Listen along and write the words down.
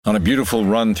On a beautiful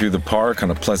run through the park on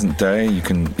a pleasant day, you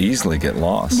can easily get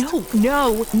lost.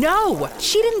 No!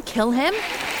 She didn't kill him.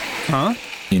 Huh?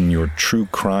 In your true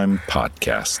crime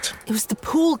podcast. It was the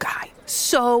pool guy.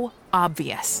 So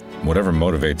obvious. Whatever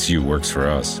motivates you works for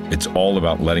us. It's all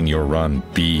about letting your run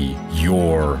be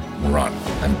your run.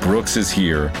 And Brooks is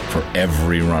here for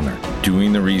every runner,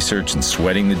 doing the research and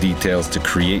sweating the details to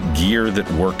create gear that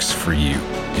works for you.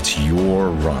 It's your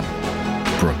run.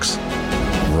 Brooks,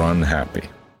 run happy.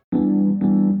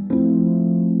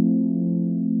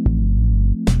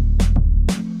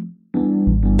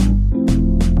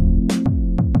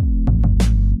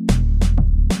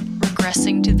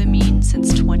 Regressing to the mean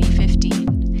since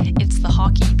 2015, it's the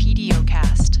Hockey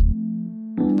PDO-cast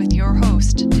with your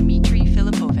host, Dmitry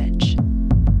Filipovich.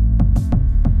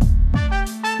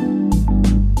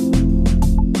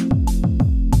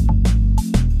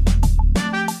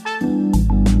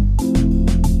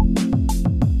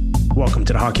 Welcome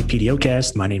to the Hockey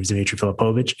PDO-cast. My name is Dmitry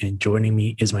Filipovich, and joining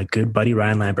me is my good buddy,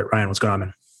 Ryan Lambert. Ryan, what's going on,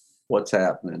 man? What's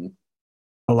happening?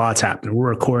 A lot's happening. We're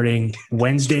recording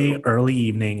Wednesday early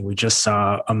evening. We just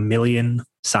saw 1 million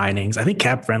signings. I think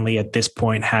Cap Friendly at this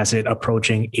point has it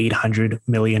approaching $800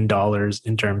 million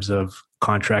in terms of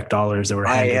contract dollars that were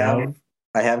handed out.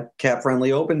 I have Cap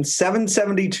Friendly open,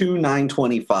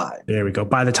 772,925. There we go.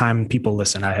 By the time people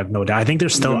listen, I have no doubt. I think they're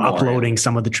still uploading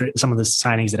some of the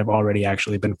signings that have already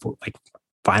actually been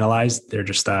finalized. They're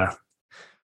just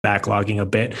backlogging a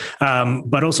bit.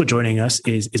 But also joining us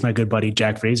is my good buddy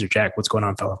Jack Fraser. Jack, what's going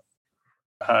on, fellow?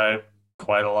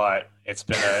 Quite a lot. It's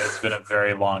been a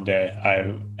very long day.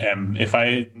 If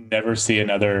I never see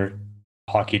another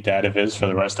hockey data viz for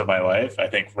the rest of my life, I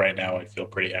think right now I'd feel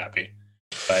pretty happy.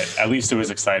 But at least it was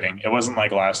exciting. It wasn't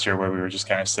like last year where we were just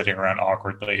kind of sitting around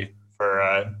awkwardly for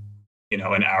an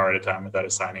hour at a time without a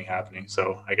signing happening.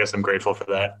 So I guess I'm grateful for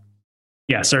that.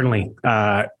 Yeah, certainly.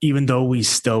 Even though we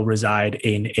still reside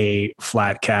in a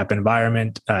flat cap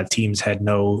environment, teams had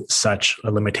no such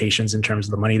limitations in terms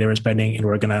of the money they were spending, and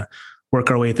we're going to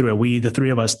work our way through it. The three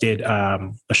of us did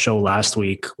a show last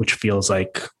week, which feels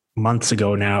like months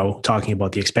ago now, talking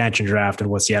about the expansion draft and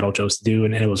what Seattle chose to do,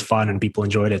 and it was fun and people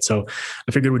enjoyed it. So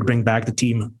I figured we'd bring back the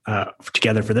team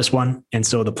together for this one. And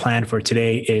so the plan for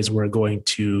today is we're going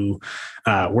to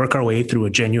work our way through a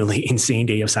genuinely insane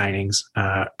day of signings.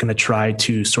 Going to try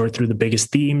to sort through the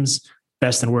biggest themes,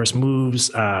 best and worst moves,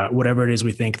 whatever it is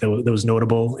we think that was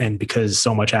notable. And because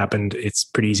so much happened, it's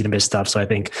pretty easy to miss stuff. So I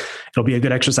think it'll be a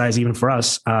good exercise even for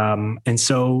us. And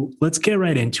so let's get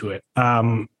right into it.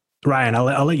 Ryan,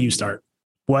 I'll let you start.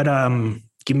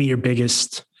 Give me your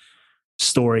biggest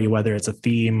story, whether it's a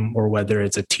theme or whether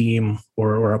it's a team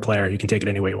or a player. You can take it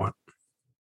any way you want.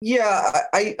 Yeah,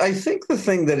 I think the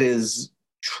thing that is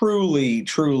truly,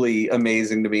 truly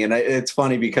amazing to me, and it's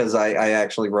funny because I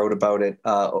actually wrote about it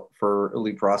for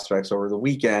Elite Prospects over the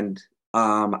weekend.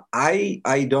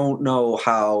 I don't know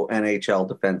how NHL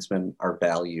defensemen are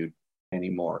valued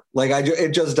anymore.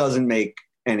 It just doesn't make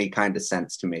any kind of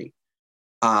sense to me.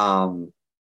 The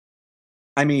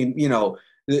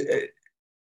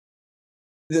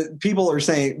people would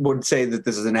say that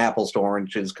this is an apples to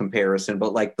oranges comparison,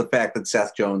 but like the fact that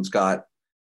Seth Jones got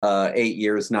 8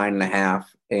 years, 9.5,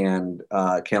 and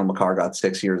Cale Makar got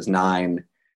 6 years, 9,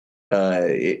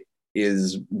 it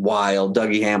is wild.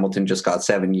 Dougie Hamilton just got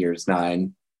 7 years,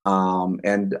 9.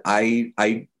 And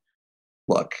I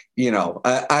look,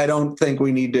 I don't think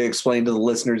we need to explain to the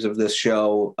listeners of this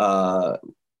show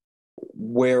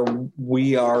where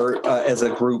we are as a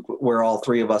group, where all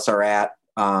three of us are at,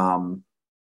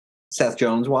 Seth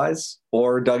Jones wise,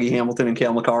 or Dougie Hamilton and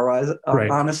Cale Makar wise, right.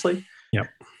 Honestly. Yep.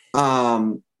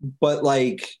 But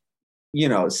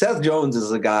Seth Jones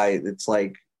is a guy that's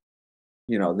the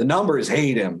numbers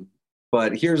hate him,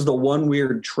 but here's the one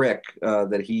weird trick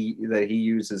that he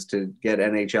uses to get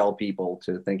NHL people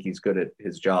to think he's good at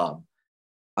his job.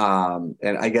 And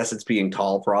I guess it's being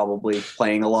tall, probably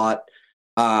playing a lot.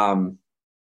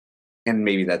 And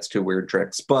maybe that's two weird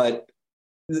tricks, but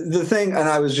the thing, and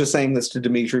I was just saying this to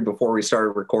Dimitri before we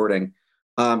started recording,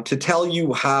 to tell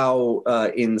you how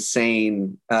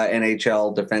insane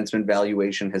NHL defenseman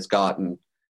valuation has gotten.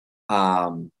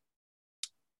 The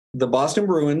Boston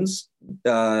Bruins,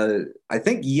 I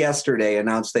think yesterday,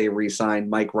 announced they re-signed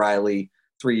Mike Riley,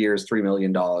 3 years, $3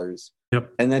 million.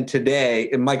 Yep. And then today,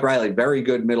 Mike Riley, very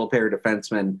good middle pair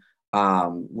defenseman,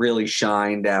 really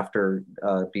shined after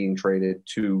being traded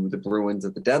to the Bruins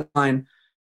at the deadline.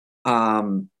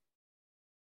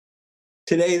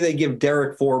 Today they give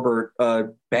Derek Forbort a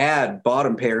bad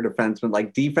bottom pair defenseman,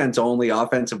 like defense only,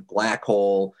 offensive black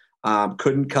hole.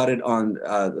 Couldn't cut it on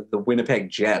the Winnipeg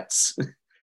Jets.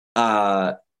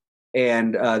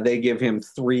 and they give him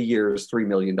 3 years, $3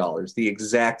 million, the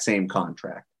exact same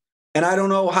contract. And I don't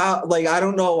know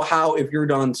how, if you're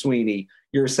Don Sweeney,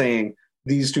 you're saying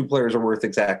these two players are worth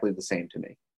exactly the same to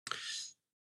me.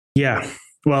 Yeah.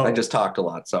 Well, I just talked a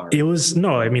lot. Sorry. It was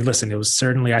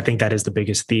certainly, I think that is the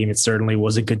biggest theme. It certainly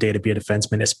was a good day to be a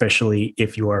defenseman, especially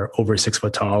if you are over 6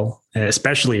 foot tall,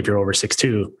 especially if you're over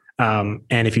 6'2".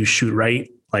 And if you shoot right,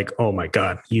 like, oh my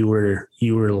God, you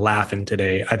were laughing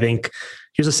today. I think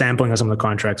here's a sampling of some of the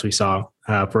contracts we saw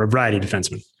for a variety of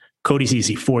defensemen. Cody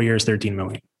Ceci, 4 years, $13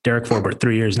 million. Derek Forbort,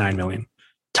 3 years, $9 million.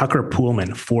 Tucker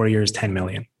Poolman, 4 years, $10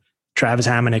 million. Travis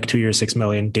Hamonic, 2 years, $6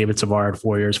 million. David Savard,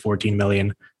 4 years, $14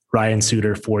 million. Ryan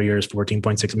Suter, 4 years,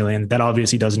 $14.6 million. That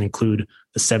obviously doesn't include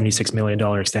the $76 million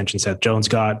extension Seth Jones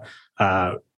got.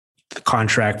 The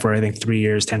contract for, I think, 3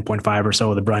 years, 10.5 or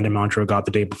so, the Brandon Montreux got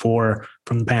the day before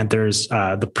from the Panthers.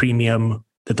 The premium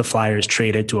that the Flyers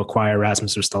traded to acquire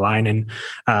Rasmus Ristolainen.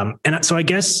 And so I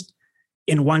guess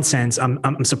in one sense,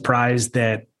 I'm surprised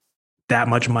that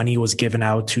much money was given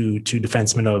out to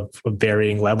defensemen of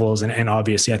varying levels. And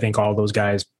obviously, I think all those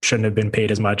guys shouldn't have been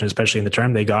paid as much, especially in the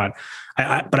term they got.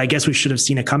 But I guess we should have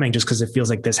seen it coming, just because it feels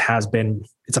like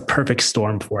it's a perfect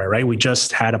storm for it, right? We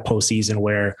just had a postseason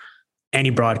where any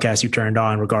broadcast you turned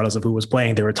on, regardless of who was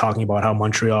playing, they were talking about how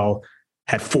Montreal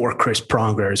had 4 Chris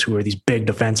Prongers, who were these big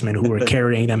defensemen who were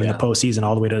carrying them in the postseason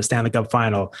all the way to the Stanley Cup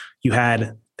final.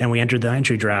 Then we entered the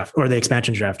entry draft or the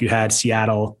expansion draft. You had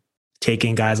Seattle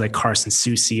taking guys like Carson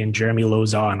Soucy and Jeremy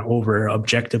Lauzon over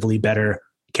objectively better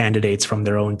candidates from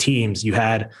their own teams. You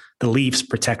had the Leafs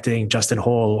protecting Justin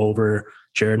Holl over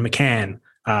Jared McCann.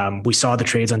 We saw the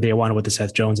trades on day one with the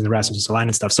Seth Jones and the Rasmus Ristolainen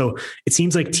and stuff. So it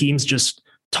seems like teams just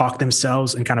talk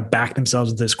themselves and kind of back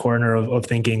themselves into this corner of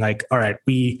thinking like, all right,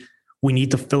 we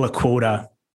need to fill a quota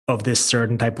of this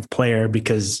certain type of player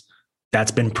because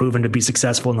that's been proven to be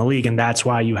successful in the league. And that's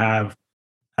why you have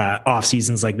off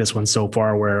seasons like this one so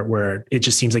far, where it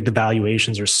just seems like the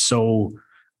valuations are so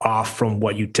off from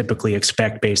what you typically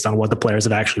expect based on what the players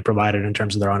have actually provided in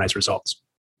terms of their on ice results.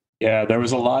 Yeah, there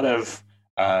was a lot of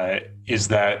is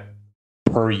that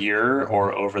per year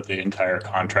or over the entire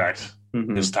contract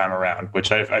this time around,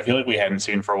 which I feel like we hadn't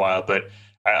seen for a while, but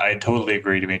I totally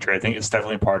agree, Dimitri. I think it's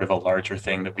definitely part of a larger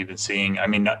thing that we've been seeing. I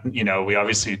mean, we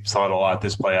obviously saw it a lot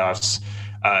this playoffs.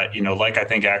 Like I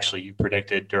think actually you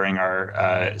predicted during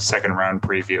our second round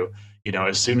preview,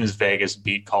 as soon as Vegas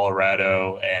beat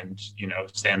Colorado and,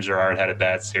 Sam Girard had a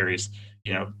bad series,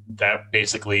 that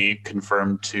basically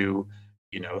confirmed to,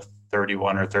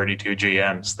 31 or 32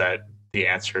 GMs that the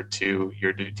answer to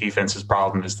your defense's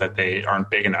problem is that they aren't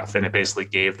big enough. And it basically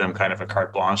gave them kind of a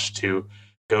carte blanche to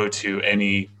go to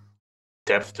any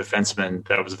depth defenseman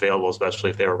that was available, especially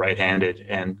if they were right-handed,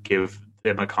 and give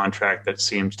them a contract that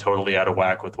seemed totally out of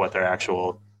whack with what their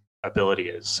actual ability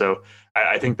is. So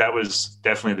I think that was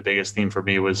definitely the biggest theme for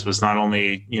me was not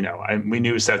only, we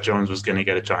knew Seth Jones was going to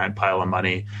get a giant pile of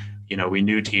money. We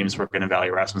knew teams were going to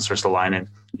value Rasmus Ristolainen.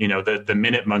 The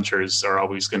minute munchers are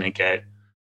always going to get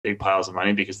big piles of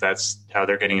money because that's how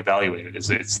they're getting evaluated.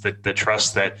 It's the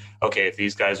trust that, okay, if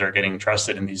these guys are getting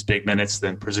trusted in these big minutes,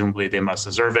 then presumably they must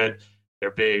deserve it.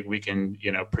 They're big. We can,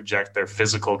 project their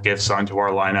physical gifts onto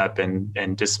our lineup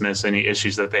and dismiss any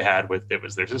issues that they had with it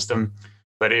was their system.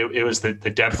 But it was the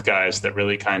depth guys that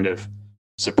really kind of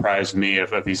surprised me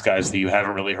of these guys that you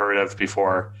haven't really heard of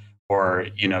before, or,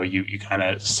 you kind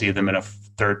of see them in a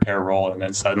third pair role and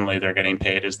then suddenly they're getting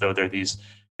paid as though they're these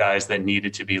guys that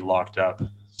needed to be locked up.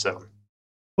 So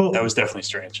that was definitely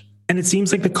strange. And it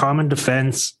seems like the common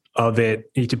defense of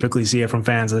it, you typically see it from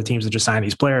fans of the teams that just sign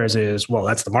these players is, well,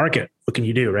 that's the market. What can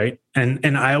you do? Right.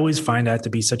 And I always find that to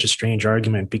be such a strange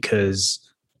argument because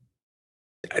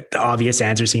the obvious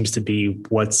answer seems to be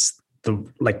what's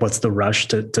the rush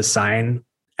to sign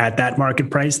at that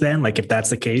market price then? Like if that's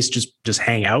the case, just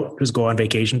hang out, just go on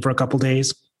vacation for a couple of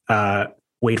days,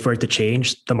 wait for it to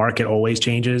change. The market always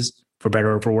changes for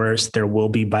better or for worse. There will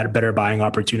be better buying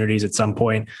opportunities at some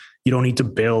point. You don't need to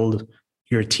build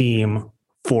your team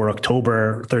for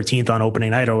October 13th on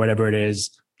opening night or whatever it is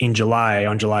on July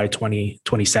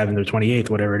 27th or 28th,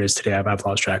 whatever it is today. I've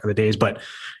lost track of the days, but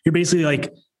you're basically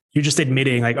like, you're just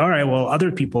admitting like, all right, well,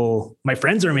 other people, my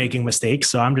friends are making mistakes.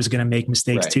 So I'm just going to make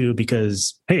mistakes too,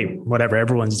 because hey, whatever,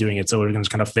 everyone's doing it. So we're going to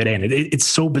just kind of fit in. It's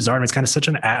so bizarre. And it's kind of such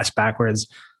an ass backwards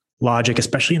logic,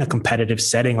 especially in a competitive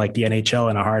setting like the NHL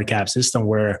and a hard cap system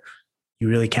where you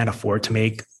really can't afford to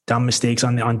make dumb mistakes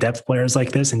on depth players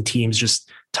like this. And teams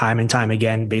just time and time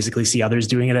again, basically see others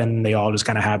doing it. And they all just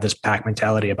kind of have this pack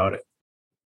mentality about it.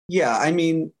 Yeah. I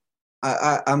mean,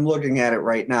 I'm looking at it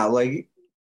right now. Like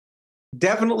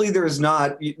definitely there's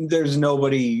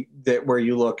nobody that where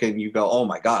you look and you go, oh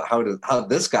my God, how did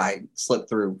this guy slip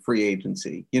through free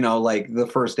agency? Like the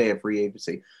first day of free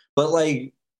agency. But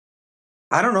like,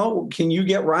 I don't know, can you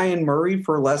get Ryan Murray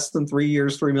for less than 3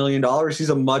 years, $3 million? He's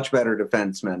a much better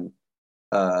defenseman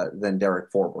than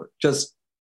Derek Forbort. Just,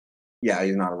 yeah,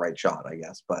 he's not a right shot, I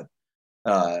guess, but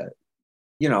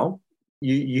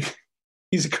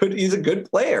he's a good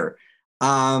player.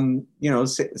 Sammy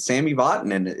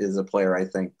Vatanen is a player I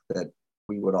think that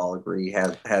we would all agree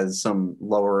has some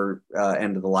lower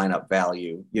end of the lineup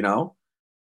value,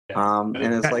 and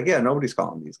it's like, yeah, nobody's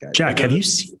calling these guys. Jack, have you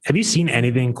seen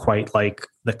anything quite like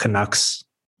the Canucks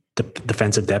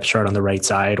defensive depth chart on the right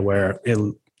side, where it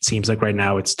seems like right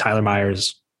now it's Tyler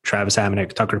Myers, Travis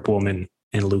Hamonic, Tucker Poolman,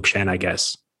 and Luke Schenn, I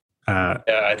guess. Yeah,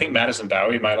 I think Madison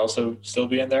Bowie might also still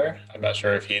be in there. I'm not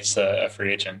sure if he's a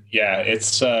free agent. Yeah,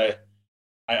 it's.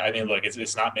 I mean, look,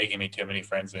 it's not making me too many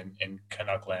friends in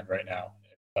Canuckland right now.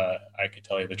 I could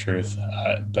tell you the truth,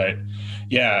 but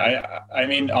yeah, I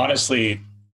mean, honestly,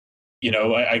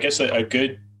 I guess a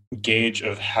good gauge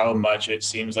of how much it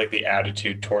seems like the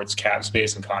attitude towards cap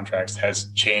space and contracts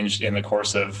has changed in the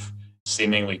course of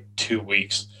seemingly 2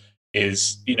 weeks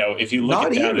is, if you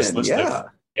look down this list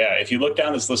if you look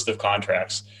down this list of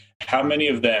contracts, how many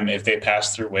of them, if they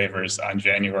pass through waivers on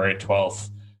January 12th,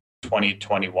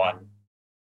 2021,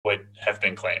 would have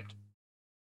been claimed?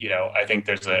 I think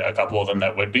there's a couple of them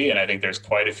that would be, and I think there's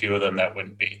quite a few of them that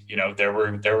wouldn't be. There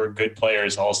were good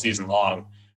players all season long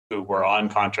who were on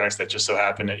contracts that just so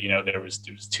happened that, there was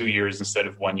 2 years instead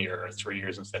of 1 year, or 3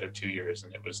 years instead of 2 years,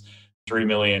 and it was $3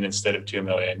 million instead of $2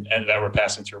 million, and that were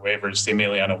passing through waivers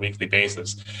seemingly on a weekly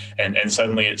basis. And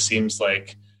suddenly it seems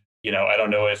like, I don't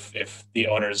know if the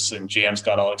owners and GMs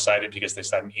got all excited because they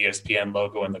saw an ESPN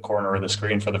logo in the corner of the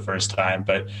screen for the first time,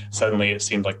 but suddenly it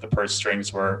seemed like the purse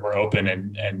strings were open,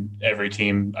 and every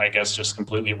team, I guess, just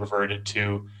completely reverted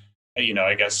to,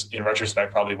 I guess in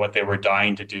retrospect, probably what they were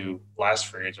dying to do last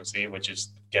free agency, which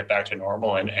is get back to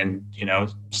normal and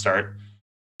start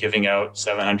giving out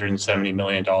 $770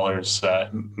 million.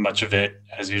 Much of it,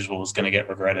 as usual, is going to get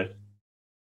regretted.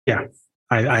 Yeah,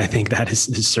 I think that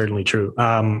is certainly true.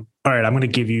 All right, I'm going to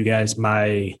give you guys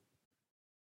my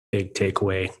big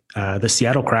takeaway. The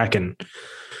Seattle Kraken.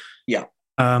 Yeah.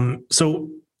 So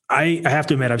I have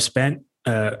to admit, I've spent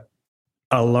a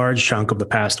large chunk of the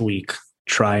past week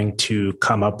trying to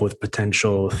come up with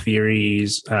potential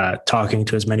theories, talking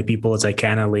to as many people as I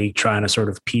can in the league, trying to sort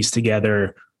of piece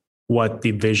together what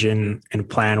the vision and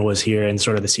plan was here and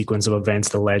sort of the sequence of events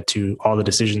that led to all the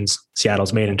decisions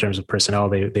Seattle's made in terms of personnel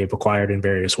they've acquired in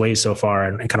various ways so far,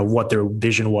 and kind of what their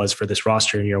vision was for this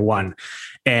roster in year one.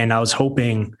 And I was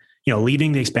hoping,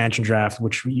 leaving the expansion draft,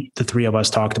 which the three of us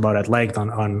talked about at length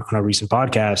on a recent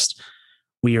podcast,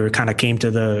 we kind of came to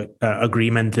the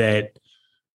agreement that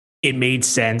it made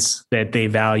sense that they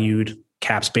valued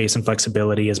cap space and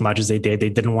flexibility as much as they did. They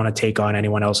didn't want to take on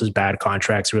anyone else's bad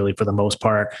contracts, really, for the most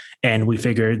part. And we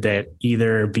figured that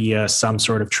either via some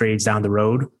sort of trades down the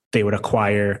road, they would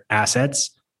acquire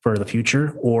assets for the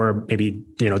future, or maybe,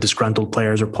 disgruntled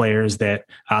players or players that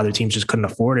other teams just couldn't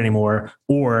afford anymore,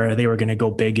 or they were going to go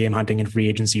big game hunting in free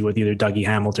agency with either Dougie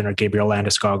Hamilton or Gabriel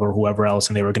Landeskog or whoever else,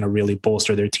 and they were going to really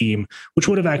bolster their team, which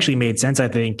would have actually made sense. I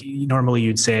think normally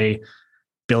you'd say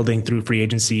building through free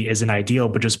agency isn't ideal,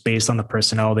 but just based on the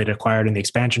personnel they'd acquired in the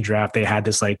expansion draft, they had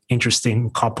this interesting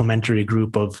complementary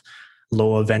group of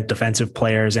low event defensive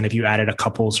players. And if you added a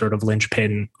couple sort of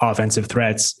linchpin offensive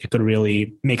threats, it could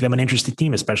really make them an interesting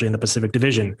team, especially in the Pacific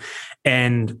Division.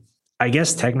 And I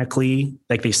guess technically,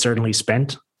 they certainly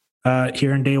spent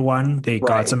here in day one. They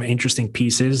got some interesting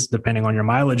pieces depending on your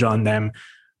mileage on them,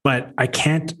 but I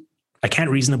can't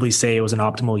reasonably say it was an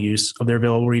optimal use of their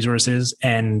available resources.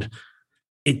 And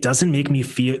it doesn't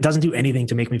do anything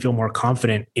to make me feel more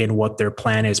confident in what their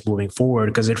plan is moving forward,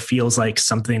 because it feels like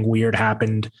something weird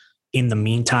happened in the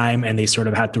meantime and they sort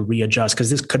of had to readjust,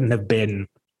 because this couldn't have been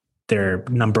their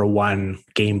number one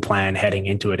game plan heading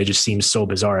into it. It just seems so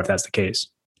bizarre if that's the case.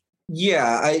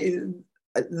 Yeah.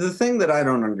 The thing that I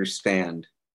don't understand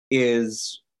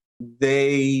is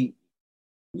they,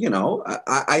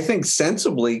 I think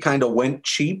sensibly kind of went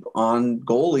cheap on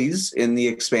goalies in the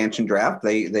expansion draft.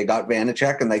 They got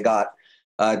Vanacek and they got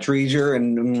Treasure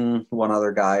and one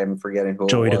other guy. I'm forgetting who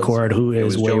Joey it was. Daccord, who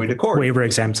is Joey Daccord. Waiver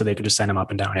exempt, so they could just send him up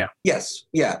and down. Yeah. Yes.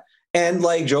 Yeah. And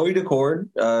Joey Daccord,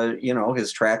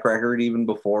 his track record even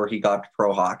before he got to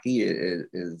pro hockey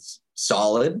is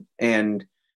solid. And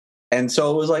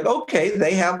so it was okay,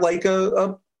 they have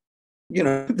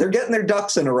they're getting their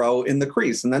ducks in a row in the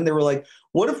crease. And then they were like,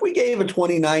 what if we gave a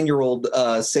 29-year-old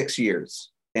 6 years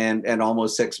and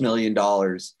almost $6 million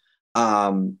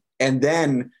and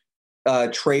then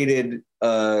traded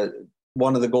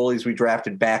one of the goalies we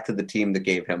drafted back to the team that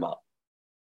gave him up?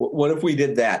 What if we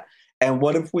did that? And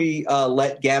what if we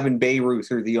let Gavin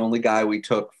Bayreuther, the only guy we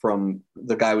took from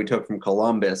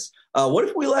Columbus, what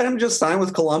if we let him just sign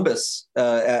with Columbus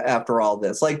after all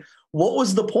this? Like, what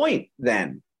was the point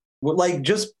then? Like,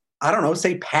 just, I don't know,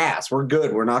 say pass. We're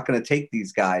good. We're not going to take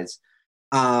these guys.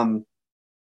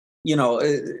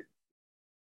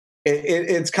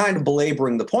 It's kind of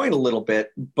belaboring the point a little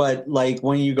bit, but like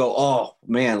when you go, oh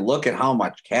man, look at how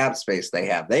much cap space they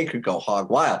have. They could go hog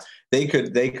wild. They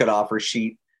could offer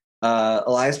Sheet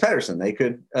Elias Pettersson. They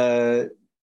could,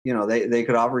 they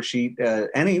could offer Sheet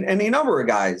any number of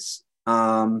guys.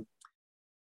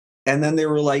 And then they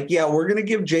were like, yeah, we're going to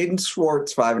give Jaden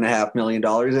Schwartz $5.5 million.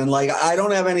 And like, I don't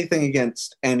have anything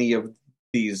against any of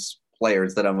these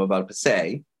players that I'm about to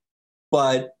say,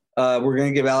 but we're going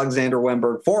to give Alexander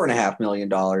Wennberg $4.5 million.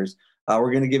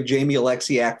 We're going to give Jamie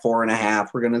Alexiak $4.5 million.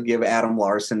 We're going to give Adam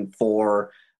Larson $4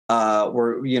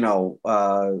 million.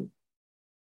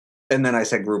 And then I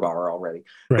said Grubauer already,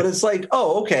 right. But it's like,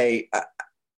 oh, okay.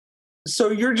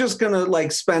 So you're just going to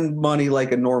like spend money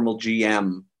like a normal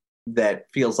GM that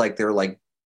feels like they're like,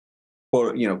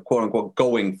 quote unquote,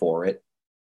 going for it.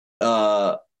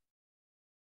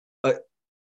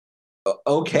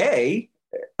 Okay.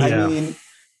 Yeah. I mean,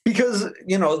 because,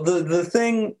 the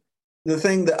thing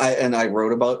that I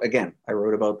wrote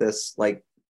about this, like,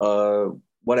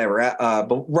 whatever,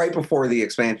 but right before the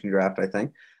expansion draft, I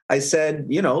think I said,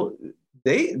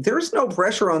 there's no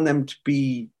pressure on them to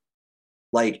be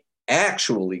like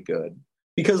actually good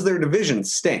because their division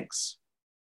stinks.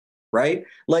 Right?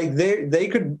 Like they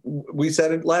could, we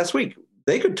said it last week,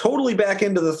 they could totally back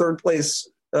into the third place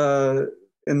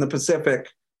in the Pacific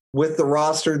with the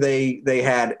roster they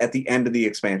had at the end of the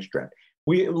expansion draft.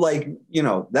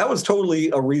 That was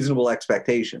totally a reasonable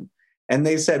expectation. And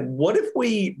they said, what if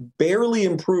we barely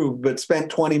improved but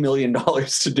spent $20 million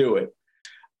to do it?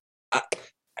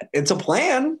 It's a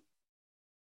plan.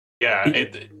 Yeah,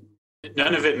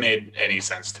 none of it made any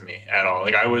sense to me at all.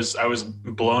 Like I was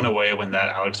blown away when that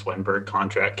Alex Wennberg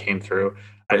contract came through.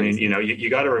 I mean, you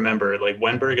got to remember, like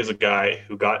Wennberg is a guy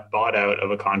who got bought out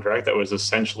of a contract that was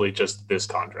essentially just this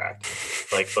contract.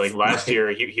 Like last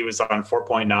year, he was on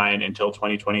 4.9 until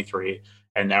 2023,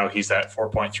 and now he's at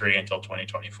 4.3 until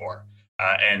 2024.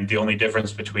 And the only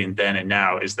difference between then and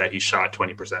now is that he shot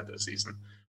 20% this season,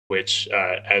 which,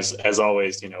 as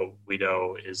always, we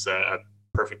know is a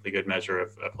perfectly good measure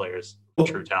of a player's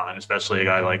true talent, especially a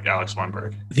guy like Alex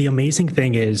Wennberg. The amazing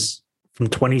thing is from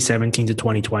 2017 to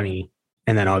 2020,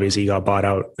 and then obviously he got bought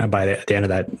out at the end of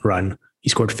that run, he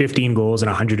scored 15 goals in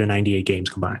 198 games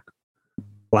combined.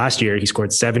 Last year, he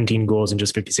scored 17 goals in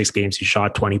just 56 games. He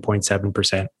shot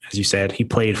 20.7%. As you said, he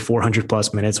played 400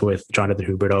 plus minutes with Jonathan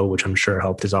Huberdeau, which I'm sure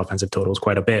helped his offensive totals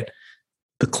quite a bit.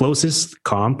 The closest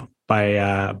comp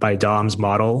by Dom's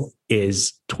model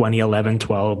is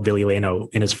 2011-12 Ville Leino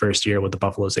in his first year with the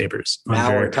Buffalo Sabres.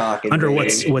 We're talking. Under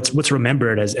what's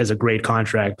remembered as a great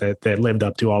contract that lived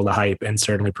up to all the hype and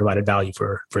certainly provided value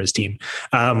for his team.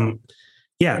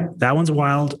 Yeah, that one's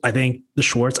wild. I think the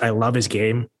Schwartz, I love his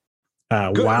game.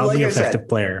 Wildly effective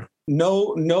player.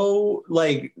 No,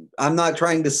 like I'm not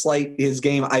trying to slight his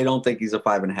game. I don't think he's a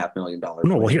 $5.5 million.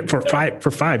 No, well, here for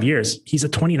 5 years, he's a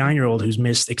 29-year-old who's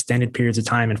missed extended periods of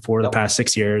time in 4 of the past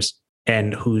 6 years,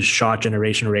 and whose shot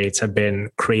generation rates have been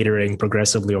cratering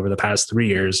progressively over the past 3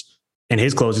 years. And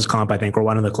his closest comp, I think, or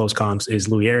one of the close comps, is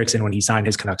Louis Eriksson when he signed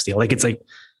his Canucks deal. Like it's like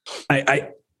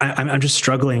I'm just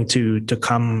struggling to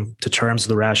come to terms with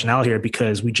the rationale here,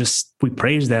 because we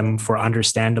praise them for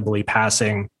understandably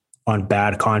passing on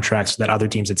bad contracts that other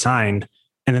teams had signed.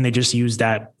 And then they just use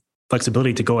that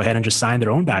flexibility to go ahead and just sign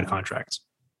their own bad contracts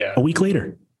a week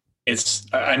later. We'll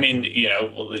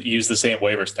use the same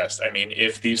waivers test. I mean,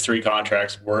 if these 3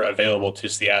 contracts were available to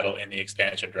Seattle in the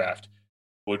expansion draft,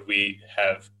 would we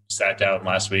have sat down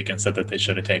last week and said that they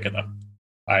should have taken them?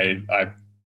 I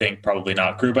think probably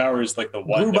not. Grubauer is like the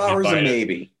one Grubauer's a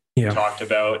maybe. Talked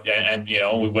about, and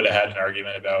we would have had an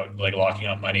argument about like locking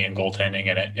up money and goaltending,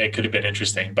 and it could have been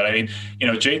interesting. But I mean,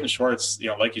 Jaden Schwartz,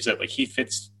 like you said, like he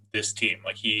fits this team.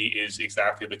 Like he is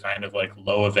exactly the kind of like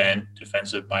low event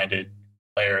defensive minded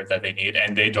player that they need,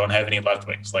 and they don't have any left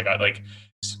wings. Like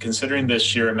considering the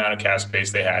sheer amount of cap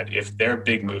space they had, if their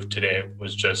big move today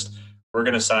was just, we're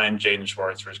going to sign Jaden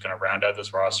Schwartz, we're just going to round out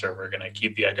this roster, we're going to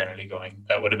keep the identity going,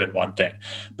 that would have been one thing.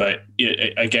 But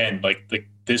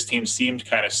this team seemed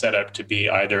kind of set up to be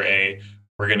either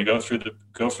we're going to go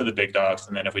for the big dogs,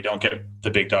 and then if we don't get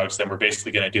the big dogs, then we're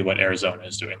basically going to do what Arizona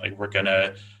is doing. Like we're going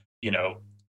to,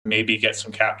 maybe get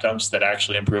some cap dumps that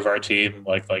actually improve our team,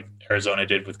 like Arizona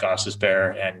did with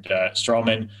Gostisbehere and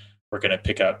Strawman. We're going to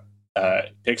pick up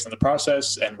picks in the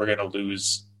process, and we're going to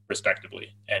lose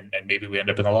respectably. And maybe we end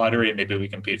up in the lottery, and maybe we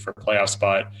compete for a playoff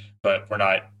spot, but we're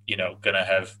not, going to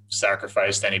have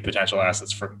sacrificed any potential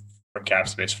assets from cap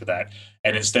space for that.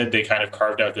 And instead, they kind of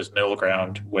carved out this middle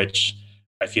ground, which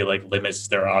I feel like limits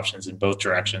their options in both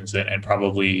directions and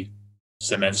probably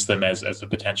cements them as a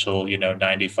potential,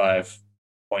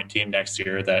 95-point team next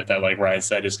year that, like Ryan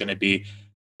said, is going to be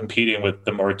competing with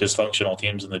the more dysfunctional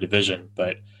teams in the division.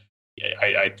 But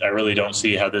I really don't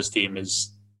see how this team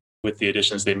is, with the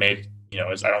additions they made, I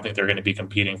don't think they're going to be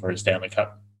competing for a Stanley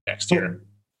Cup next year.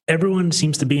 Everyone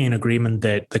seems to be in agreement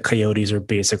that the Coyotes are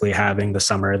basically having the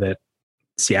summer that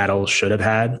Seattle should have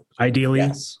had, ideally,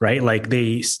 yes. Right? Like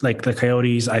the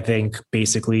Coyotes, I think,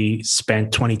 basically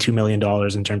spent $22 million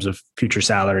in terms of future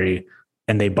salary,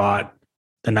 and they bought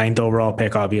the 9th overall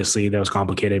pick. Obviously, that was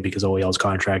complicated because OEL's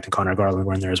contract and Connor Garland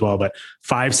were in there as well, but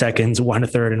 5 seconds, 1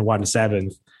 1/3, and 1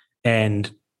 7th. And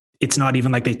it's not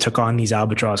even like they took on these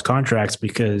albatross contracts,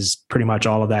 because pretty much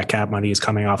all of that cap money is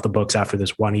coming off the books after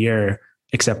this 1 year,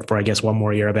 except for, I guess, 1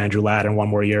 more year of Andrew Ladd and 1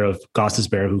 more year of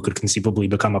Gostisbehere, who could conceivably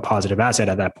become a positive asset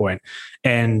at that point.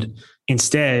 And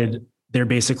instead, they're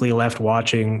basically left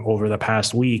watching over the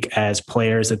past week as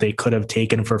players that they could have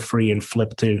taken for free and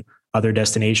flipped to other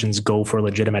destinations go for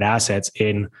legitimate assets,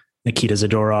 in Nikita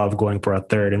Zadorov going for a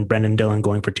 3rd, and Brendan Dillon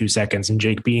going for 2 seconds, and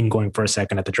Jake Bean going for a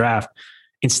 2nd at the draft.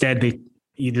 Instead, they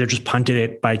either just punted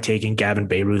it by taking Gavin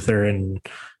Bayreuther and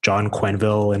John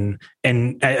Quenneville. And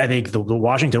I think the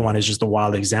Washington one is just a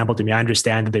wild example to me. I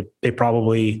understand that they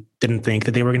probably didn't think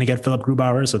that they were going to get Philip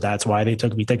Grubauer, so that's why they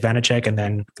took Vitek Vanacek, and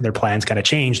then their plans kind of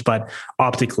changed. But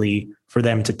optically, for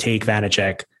them to take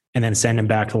Vanacek and then send him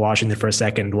back to Washington for a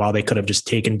 2nd, while they could have just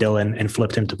taken Dillon and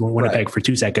flipped him to Winnipeg for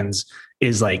 2 seconds,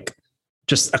 is like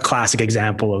just a classic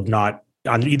example of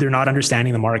either not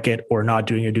understanding the market, or not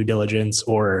doing your due diligence,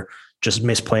 or just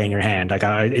misplaying your hand. Like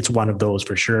it's one of those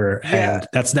for sure. Yeah. And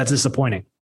that's disappointing.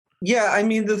 Yeah. I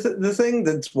mean, the thing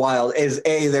that's wild is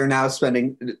they're now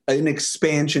spending, an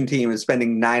expansion team is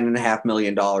spending $9.5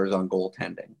 million on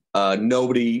goaltending.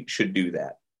 Nobody should do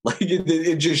that. Like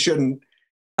it just shouldn't,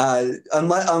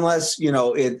 unless,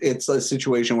 it's a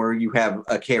situation where you have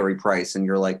a Carey Price and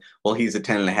you're like, well, he's a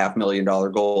 $10.5 million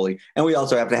goalie. And we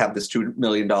also have to have this $2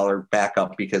 million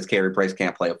backup because Carey Price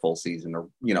can't play a full season, or,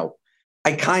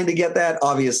 I kind of get that.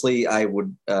 Obviously, I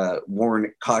would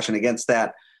caution against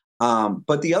that.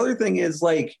 But the other thing is,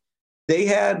 like, they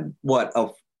had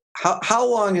how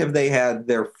long have they had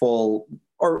their full,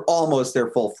 or almost their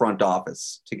full front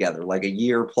office together? Like a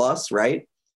year plus, right?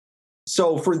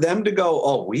 So for them to go,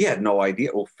 oh, we had no idea.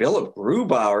 Oh, Philip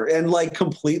Grubauer, and like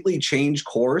completely change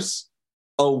course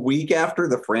a week after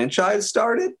the franchise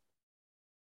started.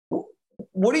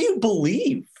 What do you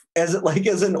believe as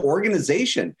an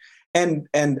organization? And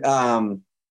to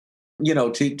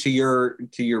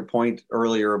your point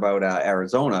earlier about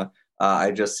Arizona,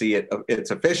 I just see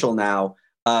it's official now.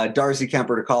 Darcy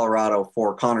Kemper to Colorado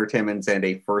for Connor Timmins and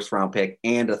a 1st-round pick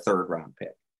and a 3rd-round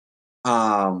pick.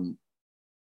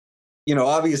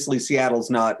 Obviously Seattle's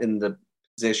not in the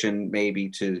position maybe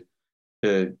to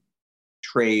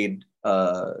trade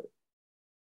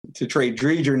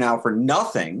Driedger now for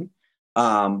nothing.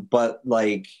 But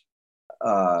like,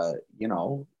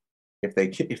 if they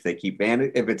keep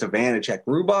if it's a Vanacek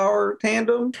Grubauer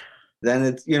tandem, then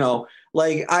it's,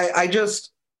 I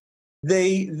just,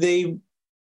 they,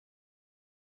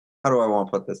 how do I want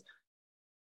to put this?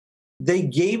 They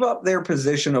gave up their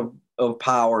position of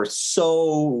power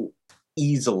so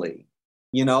easily,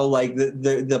 like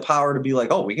the power to be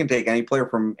like, oh, we can take any player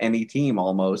from any team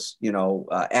almost,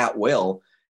 at will.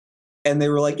 And they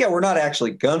were like, yeah, we're not actually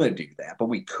going to do that, but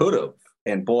we could have.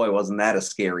 And boy, wasn't that a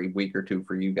scary week or two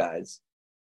for you guys.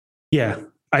 Yeah.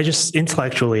 I just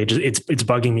intellectually, it's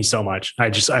bugging me so much.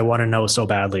 I want to know so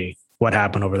badly what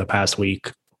happened over the past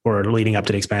week or leading up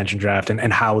to the expansion draft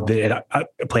and how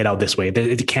it played out this way.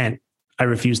 I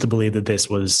refuse to believe that this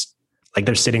was like,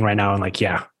 they're sitting right now and like,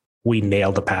 yeah, we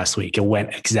nailed the past week. It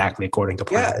went exactly according to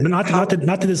plan. Yeah, not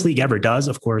that this league ever does.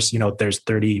 Of course, there's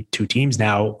 32 teams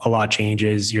now. A lot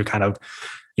changes. You're kind of,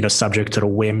 subject to the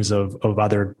whims of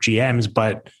other GMs,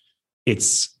 but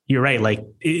you're right. Like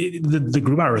the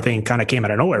Grubauer thing kind of came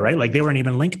out of nowhere, right? Like they weren't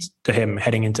even linked to him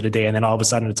heading into the day. And then all of a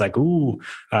sudden it's like,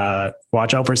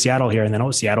 watch out for Seattle here. And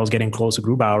then, Seattle's getting close to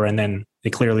Grubauer. And then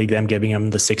them giving him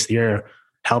the 6th year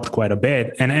helped quite a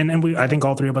bit. And I think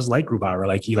all 3 of us like Grubauer.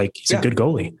 Like he's a good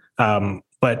goalie.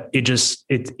 But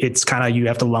it's kind of, you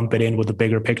have to lump it in with the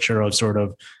bigger picture of sort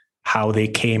of how they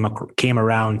came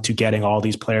around to getting all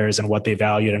these players and what they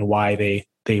valued and why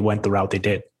they went the route they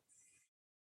did.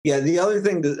 Yeah, the other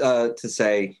thing to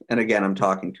say, and again, I'm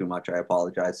talking too much, I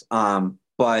apologize.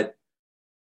 But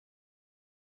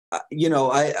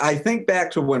I think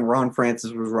back to when Ron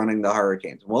Francis was running the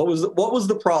Hurricanes. What was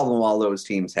the problem all those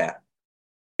teams had?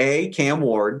 A, Cam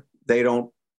Ward.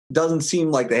 Doesn't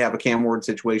seem like they have a Cam Ward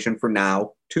situation for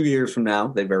now. 2 years from now,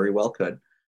 they very well could.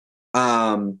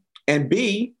 And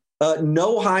B,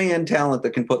 no high-end talent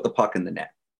that can put the puck in the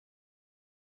net.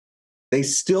 They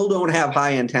still don't have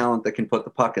high-end talent that can put the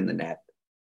puck in the net.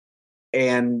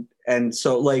 And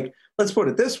so, like, let's put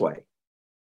it this way.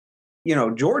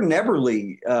 Jordan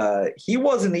Eberle, he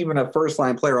wasn't even a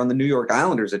first-line player on the New York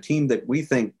Islanders, a team that we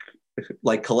think,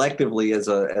 like, collectively as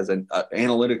an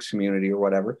analytics community or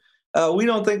whatever, we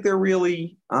don't think they're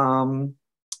really,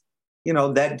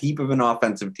 that deep of an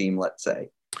offensive team, let's say.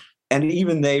 And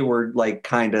even they were, like,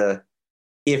 kind of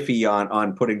iffy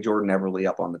on putting Jordan Eberle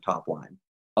up on the top line.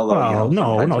 Although,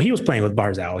 no, he was playing with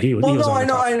Barzal.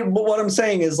 But what I'm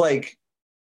saying is, like,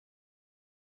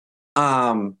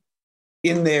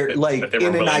 in their, like,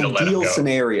 in an ideal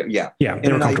scenario,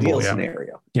 in an ideal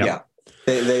scenario,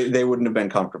 they wouldn't have been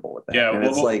comfortable with that. Yeah, and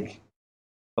it's like,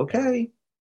 okay.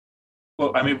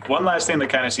 Well, I mean, one last thing that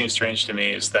kind of seems strange to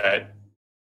me is that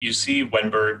you see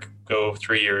Wenberg go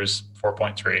 3 years,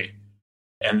 4.3,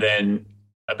 and then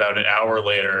about an hour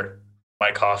later,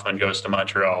 Mike Hoffman goes to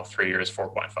Montreal, 3 years,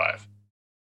 4.5.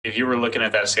 If you were looking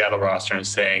at that Seattle roster and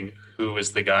saying who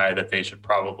is the guy that they should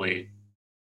probably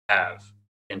have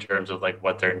in terms of, like,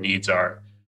 what their needs are,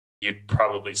 you'd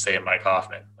probably say Mike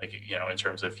Hoffman, like, in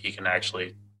terms of he can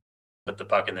actually put the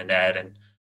puck in the net and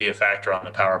be a factor on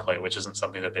the power play, which isn't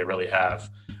something that they really have.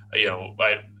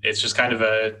 But it's just kind of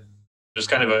a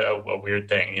weird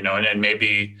thing, and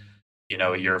maybe,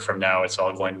 a year from now, it's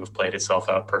all going to have played itself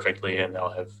out perfectly and they'll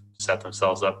have set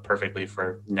themselves up perfectly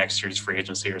for next year's free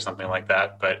agency or something like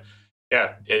that. But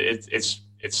yeah, it's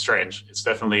strange. It's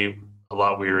definitely a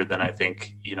lot weirder than I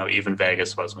think, even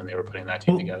Vegas was when they were putting that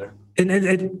team together.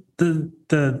 And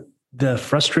the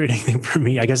frustrating thing for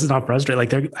me, I guess it's not frustrating.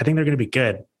 Like, I think they're going to be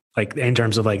good. Like, in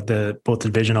terms of, like, both the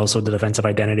division, also the defensive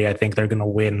identity, I think they're going to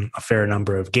win a fair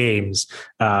number of games.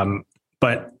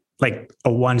 But, like,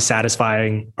 a one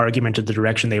satisfying argument to the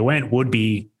direction they went would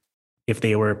be if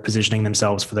they were positioning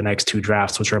themselves for the next two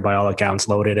drafts, which are by all accounts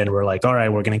loaded, and we're like, all right,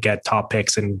 we're going to get top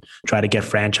picks and try to get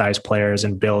franchise players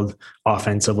and build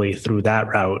offensively through that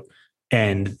route.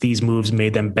 And these moves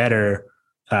made them better,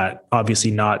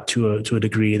 obviously not to a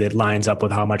degree that lines up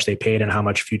with how much they paid and how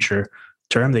much future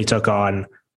term they took on.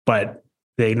 But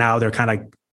they're kind of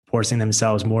forcing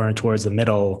themselves more towards the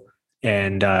middle.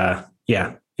 And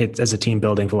it's as a team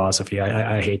building philosophy.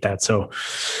 I hate that. So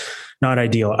not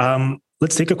ideal.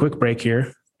 Let's take a quick break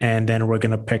here, and then we're going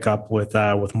to pick up with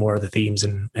more of the themes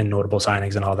and notable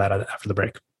signings and all that after the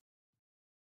break.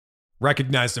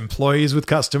 Recognize employees with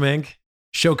Custom Ink.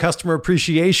 Show customer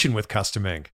appreciation with Custom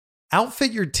Ink.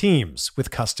 Outfit your teams with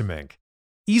Custom Ink.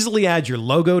 Easily add your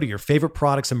logo to your favorite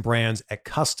products and brands at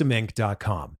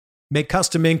customink.com. Make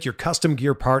Custom Ink your custom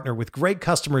gear partner with great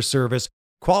customer service,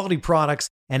 quality products,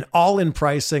 and all-in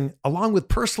pricing, along with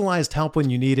personalized help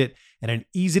when you need it and an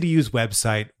easy-to-use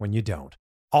website when you don't.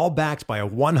 All backed by a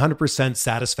 100%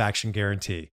 satisfaction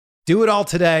guarantee. Do it all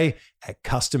today at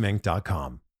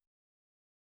customink.com.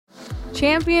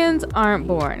 Champions aren't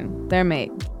born, they're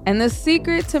made. And the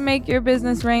secret to make your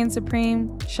business reign supreme?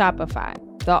 Shopify,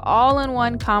 the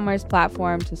all-in-one commerce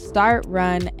platform to start,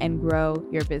 run, and grow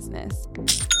your business.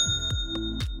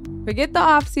 Forget the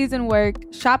off-season work.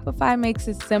 Shopify makes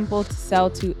it simple to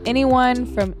sell to anyone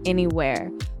from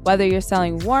anywhere. Whether you're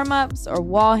selling warm-ups or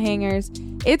wall hangers,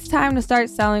 it's time to start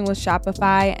selling with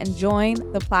Shopify and join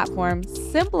the platform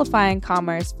simplifying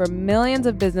commerce for millions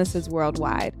of businesses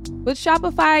worldwide. With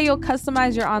Shopify, you'll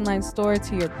customize your online store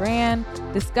to your brand,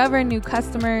 discover new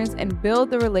customers, and build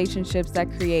the relationships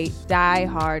that create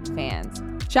die-hard fans.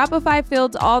 Shopify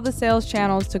fields all the sales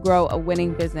channels to grow a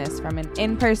winning business, from an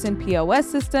in-person POS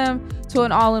system to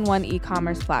an all-in-one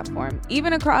e-commerce platform,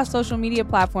 even across social media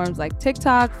platforms like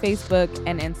TikTok, Facebook,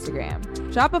 and Instagram.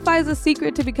 Shopify is the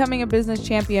secret to becoming a business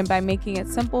champion by making it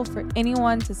simple for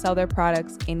anyone to sell their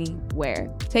products anywhere,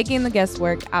 taking the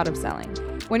guesswork out of selling.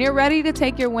 When you're ready to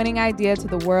take your winning idea to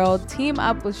the world, team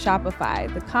up with Shopify,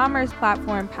 the commerce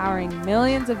platform powering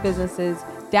millions of businesses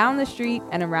down the street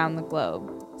and around the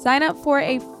globe. Sign up for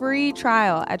a free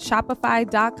trial at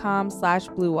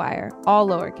shopify.com/Blue Wire, all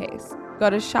lowercase. Go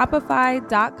to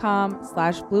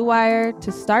shopify.com/Blue Wire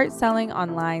to start selling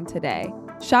online today.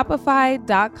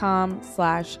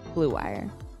 Shopify.com/Blue Wire.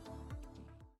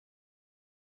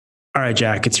 All right,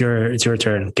 Jack, it's your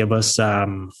turn. Give us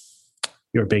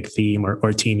your big theme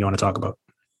or team you want to talk about.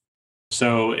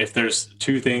 So if there's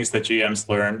two things that GMs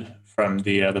learned from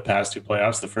the past two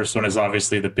playoffs, the first one is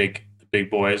obviously the big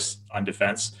boys on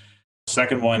defense. The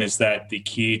second one is that the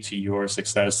key to your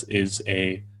success is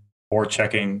a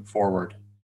forechecking forward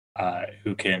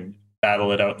who can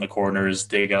battle it out in the corners,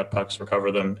 dig out pucks,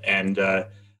 recover them. And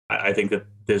I think that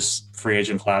this free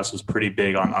agent class was pretty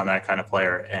big on that kind of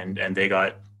player. And they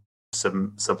got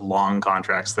some long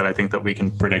contracts that I think that we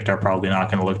can predict are probably not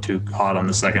going to look too hot on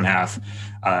the second half.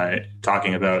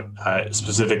 Talking about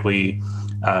specifically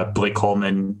Blake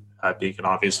Coleman being an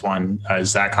obvious one,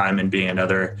 Zach Hyman being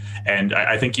another. And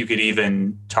I think you could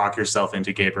even talk yourself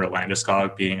into Gabriel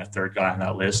Landeskog being a third guy on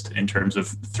that list in terms of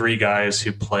three guys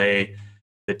who play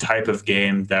the type of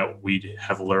game that we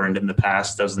have learned in the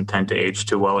past doesn't tend to age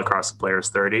too well across the players'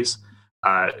 30s.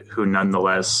 Who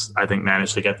nonetheless, I think,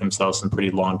 managed to get themselves some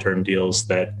pretty long-term deals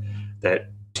that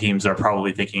teams are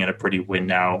probably thinking in a pretty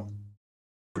win-now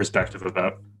perspective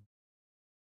about.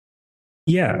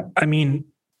 Yeah, I mean,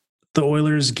 the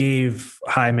Oilers gave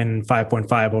Hyman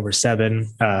 5.5 over 7.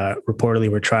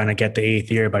 Reportedly, we're trying to get the 8th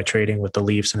year by trading with the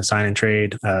Leafs in a sign and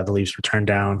trade. The Leafs returned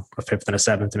down a 5th and a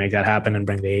 7th to make that happen and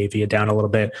bring the AAV down a little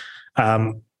bit.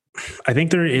 I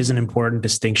think there is an important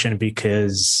distinction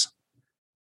because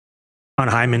on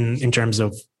Hyman in terms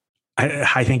of,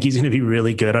 I think he's going to be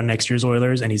really good on next year's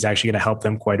Oilers and he's actually going to help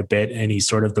them quite a bit. And he's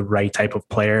sort of the right type of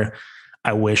player.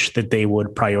 I wish that they would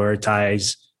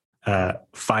prioritize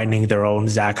finding their own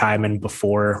Zach Hyman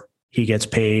before he gets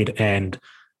paid and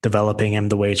developing him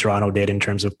the way Toronto did in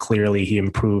terms of clearly he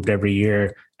improved every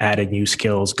year, added new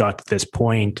skills, got to this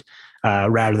point,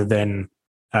 rather than,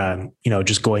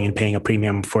 just going and paying a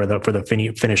premium for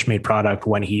the finished made product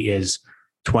when he is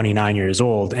 29 years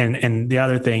old. And the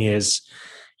other thing is,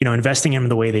 investing him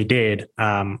the way they did.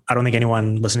 I don't think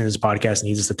anyone listening to this podcast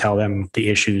needs us to tell them the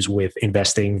issues with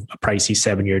investing a pricey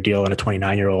 7-year deal in a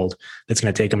 29-year-old that's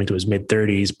going to take him into his mid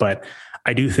 30s. But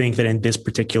I do think that in this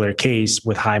particular case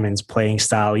with Hyman's playing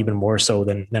style, even more so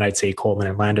than I'd say Coleman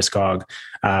and Landeskog,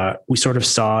 we sort of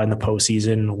saw in the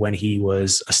postseason when he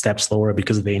was a step slower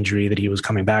because of the injury that he was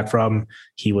coming back from,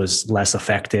 he was less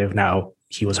effective. Now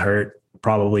he was hurt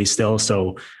probably still,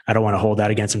 so I don't want to hold that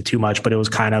against him too much, but it was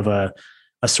kind of a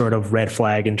sort of red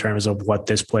flag in terms of what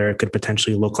this player could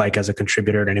potentially look like as a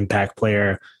contributor and an impact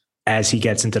player as he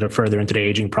gets further into the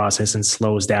aging process and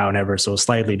slows down ever so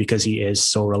slightly because he is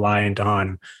so reliant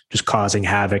on just causing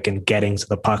havoc and getting to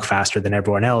the puck faster than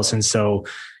everyone else. And so,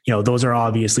 those are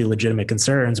obviously legitimate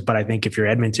concerns, but I think if you're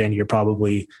Edmonton, you're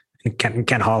probably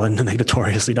Ken Holland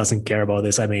notoriously doesn't care about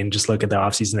this. I mean, just look at the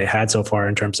offseason they had so far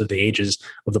in terms of the ages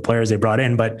of the players they brought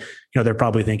in, but they're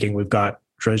probably thinking we've got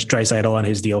Draisaitl on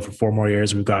his deal for 4 more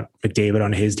years. We've got McDavid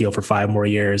on his deal for 5 more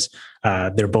years.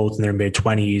 They're both in their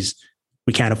mid-20s.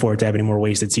 We can't afford to have any more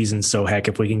wasted seasons. So heck,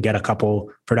 if we can get a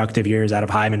couple productive years out of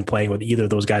Hyman playing with either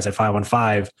of those guys at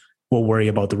 5-on-5, we'll worry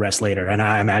about the rest later. And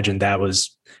I imagine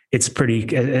it's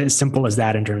pretty as simple as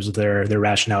that in terms of their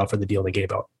rationale for the deal they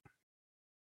gave out.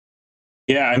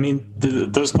 Yeah, I mean,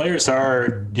 those players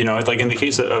are, like in the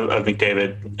case of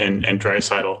McDavid and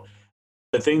Draisaitl,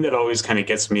 the thing that always kind of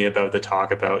gets me about the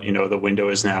talk about, the window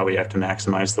is now, we have to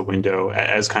maximize the window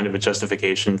as kind of a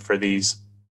justification for these,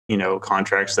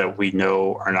 contracts that we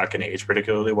know are not going to age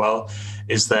particularly well,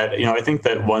 is that, I think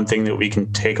that one thing that we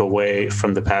can take away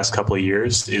from the past couple of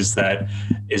years is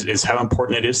how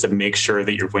important it is to make sure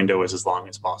that your window is as long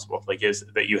as possible. Like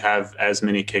that you have as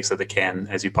many kicks at the can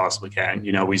as you possibly can.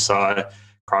 We saw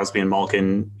Crosby and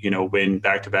Malkin, win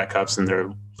back-to-back cups in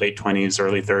their late 20s,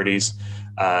 early 30s.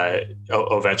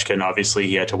 Ovechkin, obviously,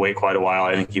 he had to wait quite a while.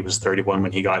 I think he was 31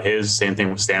 when he got his. Same thing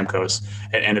with Stamkos.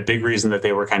 And a big reason that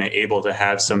they were kind of able to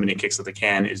have so many kicks at the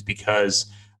can is because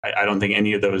I don't think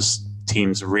any of those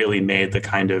teams really made the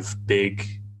kind of big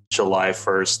July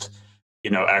 1st,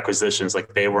 acquisitions.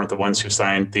 Like they weren't the ones who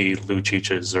signed the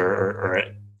Lucics or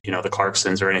the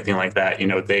Clarksons or anything like that.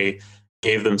 They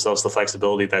gave themselves the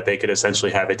flexibility that they could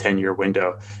essentially have a 10-year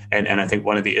window. And I think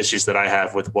one of the issues that I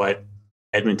have with what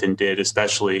Edmonton did,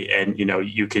 especially, and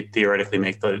you could theoretically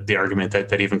make the argument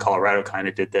that even Colorado kind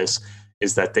of did this,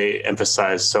 is that they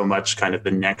emphasize so much kind of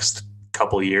the next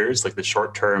couple of years, like the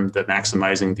short term, the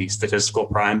maximizing the statistical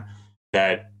prime,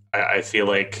 that I feel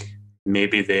like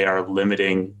maybe they are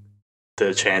limiting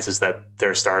the chances that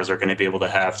their stars are going to be able to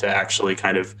have to actually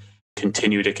kind of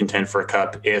continue to contend for a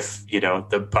cup if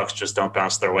the pucks just don't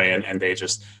bounce their way and they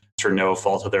just, through no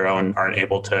fault of their own, aren't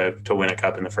able to win a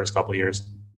cup in the first couple of years.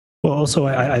 Well, also,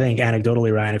 I think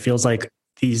anecdotally, Ryan, it feels like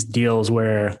these deals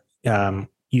where,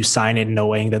 you sign it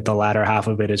knowing that the latter half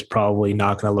of it is probably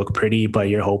not going to look pretty, but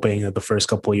you're hoping that the first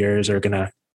couple of years are going to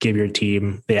give your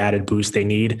team the added boost they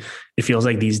need. It feels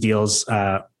like these deals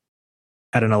at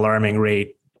an alarming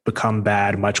rate become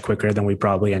bad much quicker than we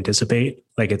probably anticipate.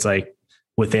 Like it's like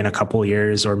within a couple of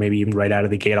years, or maybe even right out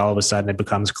of the gate, all of a sudden it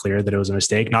becomes clear that it was a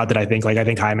mistake. Not that I think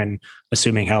Hyman,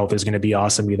 assuming health, is going to be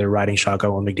awesome, either riding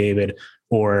shotgun with McDavid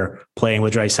or playing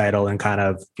with Draisaitl and kind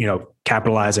of,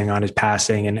 capitalizing on his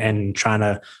passing and trying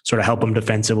to sort of help him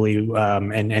defensively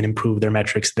and improve their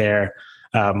metrics there.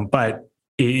 But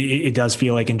it does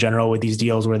feel like in general with these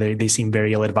deals where they seem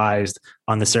very ill-advised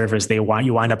on the surface, you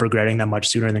wind up regretting them much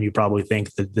sooner than you probably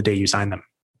think the day you sign them.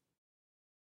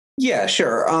 Yeah,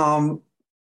 sure.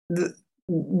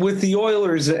 With the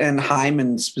Oilers and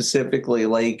Hyman specifically,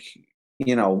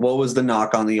 what was the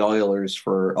knock on the Oilers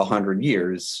for 100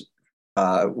 years?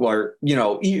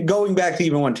 Going back to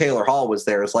even when Taylor Hall was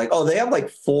there, it's like, oh, they have like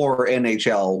 4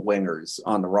 NHL wingers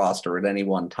on the roster at any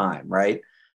one time, right?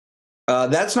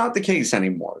 That's not the case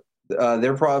anymore.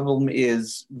 Their problem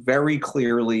is very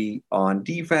clearly on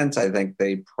defense. I think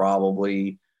they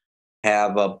probably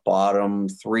have a bottom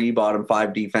 3, bottom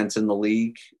 5 defense in the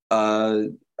league.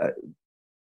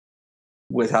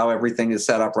 With how everything is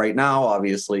set up right now,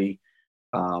 obviously,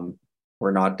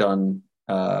 we're not done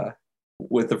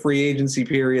with the free agency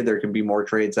period. There can be more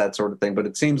trades, that sort of thing. But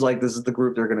it seems like this is the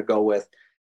group they're going to go with,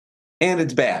 and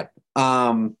it's bad.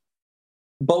 But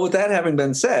with that having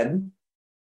been said,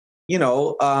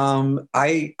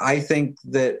 I think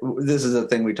that this is a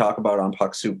thing we talk about on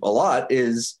Puck Soup a lot.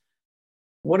 Is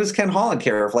what does Ken Holland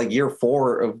care if year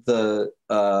 4 of the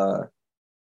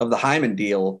Hyman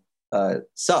deal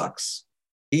sucks?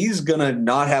 He's going to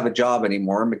not have a job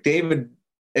anymore. McDavid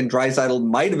and Draisaitl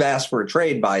might have asked for a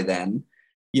trade by then.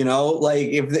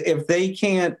 If they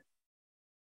can't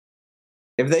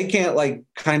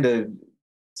kind of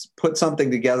put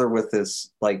something together with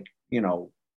this,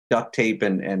 duct tape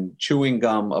and chewing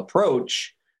gum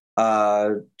approach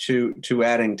to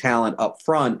adding talent up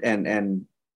front and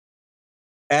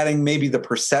adding maybe the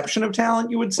perception of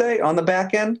talent, you would say, on the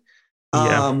back end.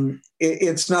 Yeah.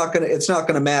 It's not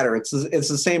gonna matter. It's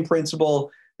the same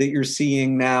principle that you're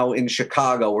seeing now in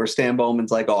Chicago, where Stan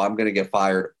Bowman's like, oh, I'm gonna get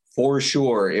fired for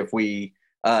sure if we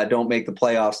don't make the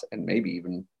playoffs, and maybe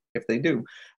even if they do.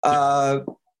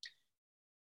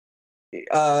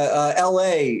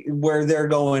 LA, where they're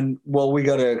going, well, we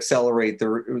got to accelerate the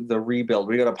rebuild.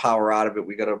 We got to power out of it.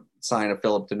 We got to sign a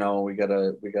Philip Deneau. We got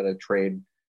to trade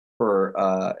for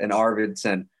an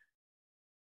Arvidsson.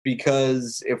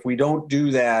 Because if we don't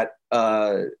do that,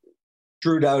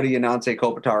 Drew Doughty and Anze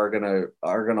Kopitar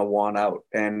are gonna want out,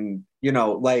 and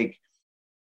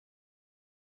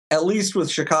at least with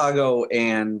Chicago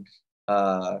and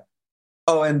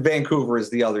Vancouver is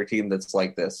the other team that's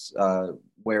like this,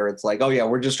 where it's like, oh yeah,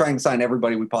 we're just trying to sign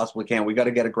everybody we possibly can. We got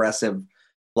to get aggressive,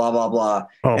 blah blah blah.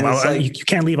 Oh, you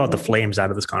can't leave out the Flames out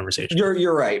of this conversation.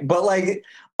 You're right, but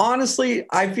honestly,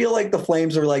 I feel like the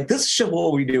Flames are like, this is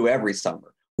what we do every summer.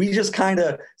 We just kind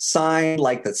of sign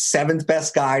the 7th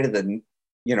best guy to the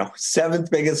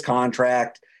 7th biggest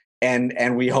contract,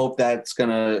 and we hope that's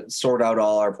gonna sort out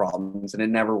all our problems, and it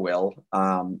never will.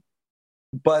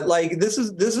 But this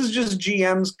is just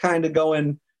GMs kind of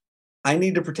going, I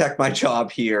need to protect my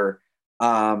job here,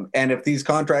 and if these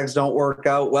contracts don't work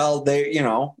out, well,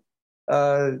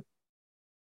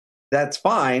 that's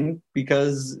fine,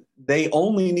 because they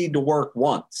only need to work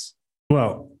once.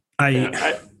 Well,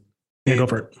 go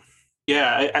for it.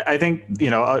 Yeah, I think,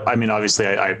 obviously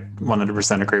I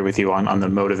 100% agree with you on the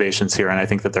motivations here. And I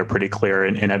think that they're pretty clear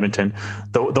in Edmonton.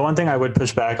 The one thing I would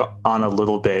push back on a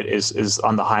little bit is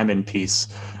on the Hyman piece.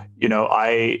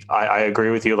 I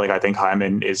agree with you. I think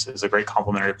Hyman is a great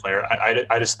complementary player.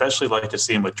 I'd especially like to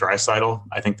see him with Draisaitl.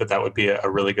 I think that would be a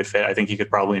really good fit. I think he could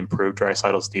probably improve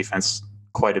Draisaitl's defense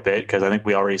quite a bit, because I think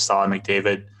we already saw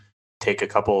McDavid take a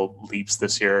couple leaps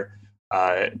this year.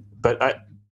 But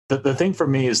the thing for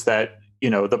me is that,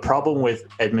 the problem with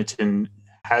Edmonton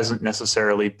hasn't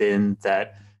necessarily been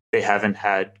that they haven't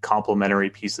had complementary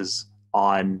pieces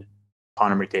on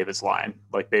Connor McDavid's line.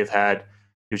 They've had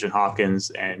Nugent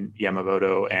Hopkins and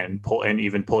Yamamoto and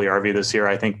even Puljujarvi this year,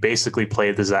 I think, basically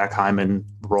played the Zach Hyman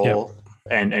role,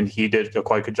 and he did a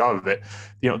quite good job of it.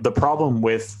 The problem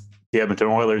with the Edmonton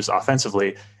Oilers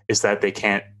offensively is that they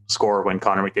can't score when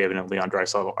Connor McDavid and Leon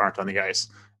Draisaitl aren't on the ice.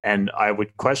 And I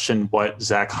would question what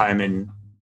Zach Hyman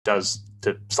does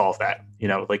to solve that. He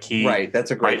that's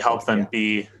a great might help them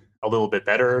be a little bit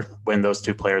better when those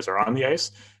two players are on the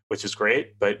ice. which is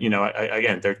great. But,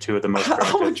 again, they're two of the most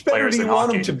how much better players do in you want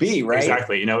hockey. them to be, right?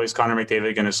 Exactly. Is Connor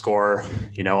McDavid going to score,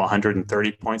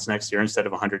 130 points next year instead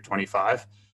of 125?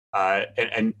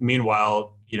 And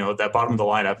meanwhile, that bottom of the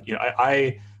lineup,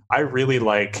 I really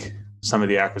like some of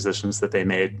the acquisitions that they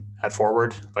made at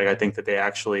forward. Like, I think that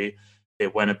they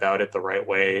went about it the right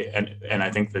way. And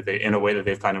I think that in a way that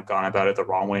they've kind of gone about it the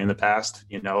wrong way in the past.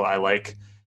 I like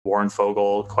Warren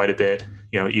Fogle quite a bit.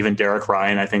 Even Derek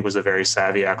Ryan, I think, was a very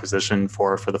savvy acquisition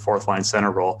for the fourth line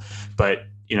center role. But,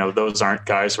 those aren't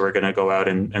guys who are going to go out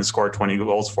and score 20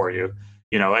 goals for you,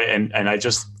 and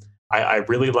I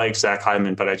really like Zach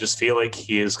Hyman, but I just feel like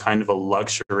he is kind of a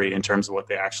luxury in terms of what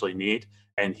they actually need.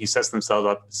 And he sets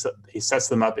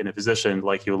them up in a position,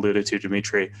 like you alluded to,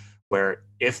 Dimitri, where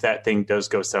if that thing does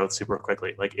go south super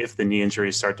quickly, like if the knee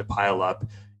injuries start to pile up,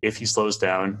 if he slows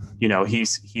down,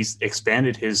 he's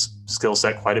expanded his skill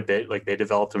set quite a bit. Like, they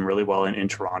developed him really well in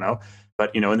Toronto,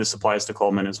 but, and this applies to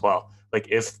Coleman as well. Like,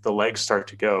 if the legs start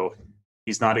to go,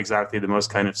 he's not exactly the most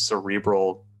kind of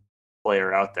cerebral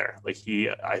player out there. Like,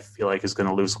 I feel like is going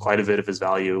to lose quite a bit of his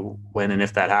value when and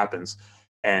if that happens.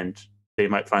 And they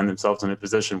might find themselves in a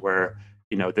position where,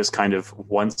 this kind of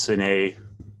once in a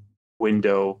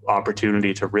window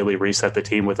opportunity to really reset the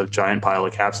team with a giant pile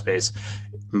of cap space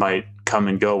might come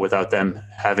and go without them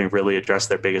having really addressed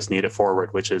their biggest need at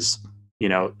forward, which is,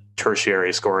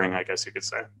 tertiary scoring, I guess you could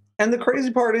say. And the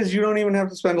crazy part is you don't even have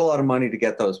to spend a lot of money to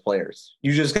get those players.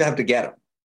 You just have to get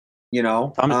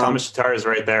them. Thomas Tatar is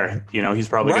right there. He's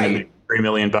probably going to make $3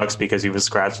 million because he was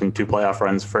scratched in 2 playoff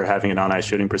runs for having an on-ice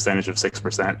shooting percentage of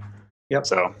 6%. Yep.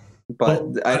 So,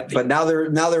 but now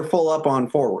they're full up on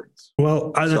forwards.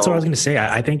 Well, that's what I was going to say.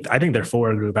 I think their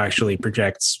forward group actually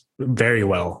projects very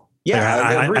well.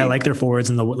 Yeah, I like their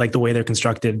forwards and the way they're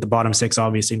constructed. The bottom six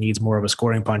obviously needs more of a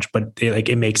scoring punch, but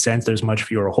it makes sense. There's much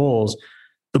fewer holes.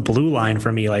 The blue line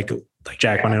for me, like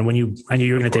Jack, I knew you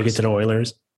were going to take it to the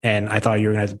Oilers, and I thought you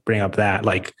were going to bring up that.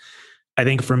 Like, I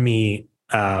think for me,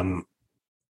 I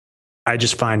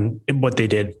just find what they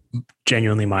did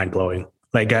genuinely mind blowing.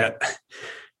 Like, I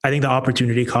think the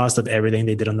opportunity cost of everything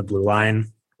they did on the blue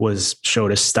line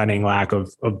showed a stunning lack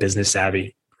of business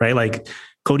savvy, right? Like,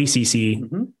 Cody Ceci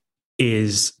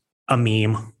is a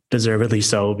meme, deservedly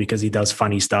so, because he does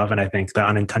funny stuff. And I think the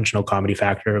unintentional comedy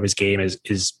factor of his game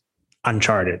is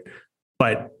uncharted,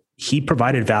 but he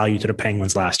provided value to the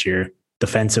Penguins last year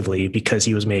defensively because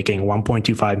he was making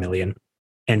 $1.25 million.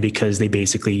 And because they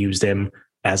basically used him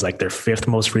as like their fifth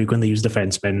most frequently used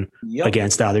defenseman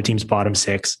against the other team's bottom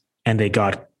six. And they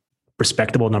got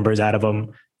respectable numbers out of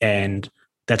him. And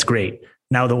that's great.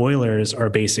 Now the Oilers are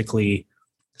basically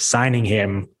signing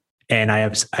him. And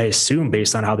I assume,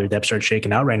 based on how their depth starts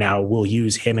shaking out right now, will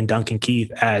use him and Duncan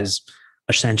Keith as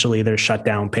essentially their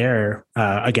shutdown pair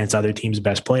against other teams'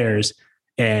 best players.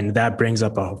 And that brings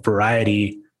up a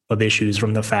variety of issues,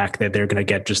 from the fact that they're going to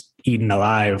get just eaten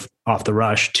alive off the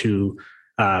rush to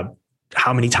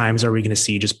how many times are we going to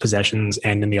see just possessions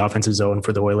end in the offensive zone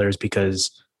for the Oilers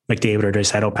because McDavid or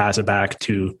Draisaitl will pass it back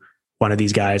to one of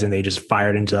these guys and they just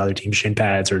fired into the other team's shin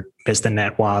pads or missed the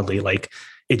net wildly. Like,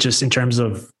 it just, in terms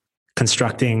of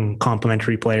constructing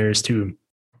complementary players to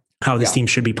how this team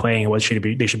should be playing and what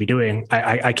they should be doing,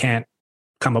 I can't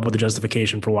come up with a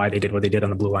justification for why they did what they did on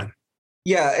the blue line.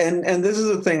 Yeah, and this is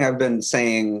the thing I've been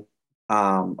saying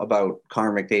about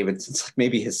Connor McDavid since like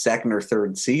maybe his second or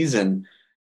third season,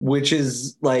 which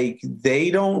is like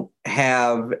they don't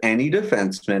have any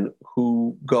defensemen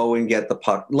who go and get the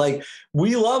puck. Like,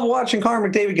 we love watching Connor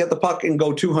McDavid get the puck and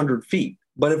go 200 feet,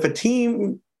 but if a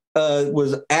team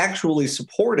was actually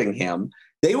supporting him,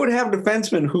 they would have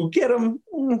defensemen who get him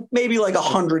maybe like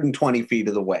 120 feet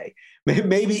of the way,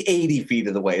 maybe 80 feet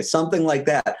of the way, something like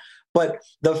that. But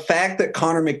the fact that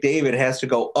Connor McDavid has to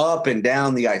go up and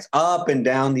down the ice, up and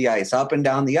down the ice, up and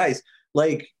down the ice,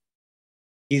 like,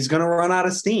 he's going to run out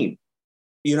of steam.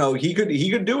 He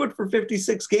could do it for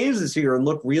 56 games this year and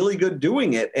look really good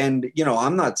doing it. And,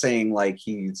 I'm not saying like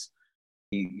he's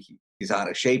out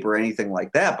of shape or anything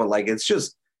like that, but like, it's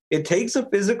just, it takes a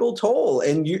physical toll,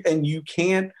 and you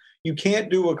can't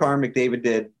do what Connor McDavid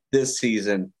did this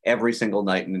season every single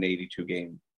night in an 82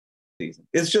 game season.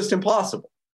 It's just impossible.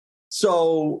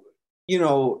 So,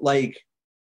 like,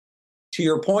 to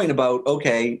your point about,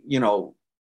 okay,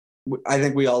 I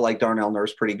think we all like Darnell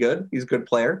Nurse pretty good. He's a good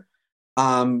player.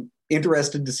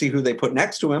 Interested to see who they put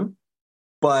next to him.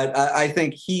 But I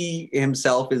think he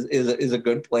himself is a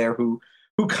good player who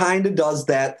kind of does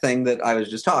that thing that I was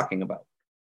just talking about.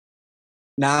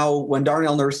 Now, when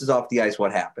Darnell Nurse is off the ice,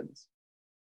 what happens?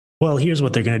 Well, here's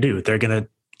what they're going to do. They're going to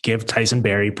give Tyson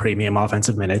Barrie premium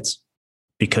offensive minutes,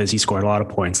 because he scored a lot of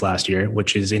points last year,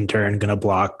 which is in turn going to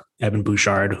block Evan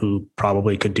Bouchard, who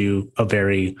probably could do a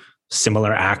very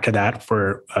similar act to that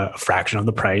for a fraction of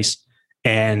the price.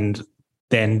 And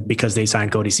then because they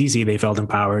signed Cody Ceci, they felt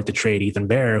empowered to trade Ethan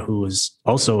Bear, who was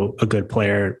also a good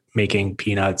player making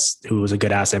peanuts, who was a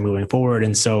good asset moving forward.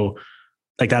 And so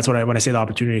like, that's what when I say the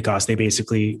opportunity cost, they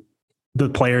basically, the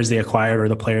players they acquired or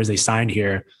the players they signed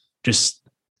here, just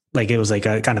like it was like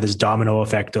a kind of this domino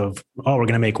effect of, oh, we're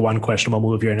going to make one questionable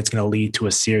move here and it's going to lead to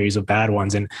a series of bad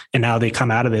ones. And now they come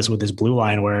out of this with this blue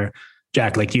line where,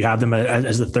 Jack, like, do you have them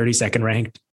as the 32nd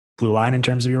ranked blue line in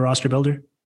terms of your roster builder?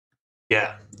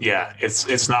 Yeah.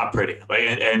 It's not pretty. Like,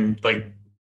 and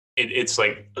it's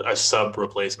like a sub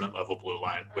replacement level blue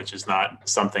line, which is not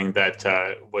something that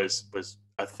was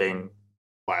a thing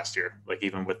last year, like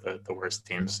even with the worst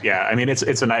teams. Yeah, I mean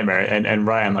it's a nightmare. And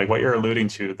Ryan, like what you're alluding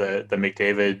to, the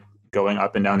McDavid going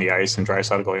up and down the ice and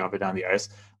Draisaitl going up and down the ice,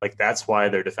 like that's why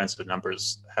their defensive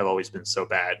numbers have always been so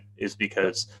bad, is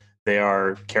because they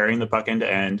are carrying the puck end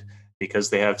to end.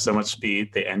 Because they have so much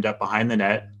speed, they end up behind the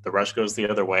net. The rush goes the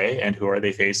other way, and who are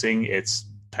they facing? It's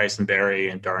Tyson Barrie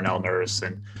and Darnell Nurse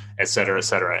and et cetera, et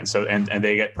cetera. And so and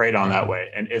they get preyed on that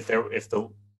way. And if the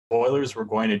Oilers were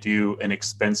going to do an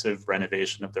expensive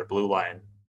renovation of their blue line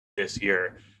this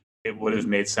year, it would have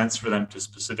made sense for them to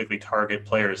specifically target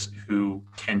players who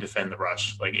can defend the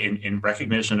rush, like in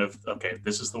recognition of, okay,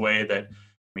 this is the way that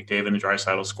McDavid and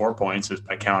Draisaitl score points is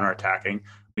by counterattacking.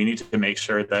 We need to make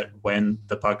sure that when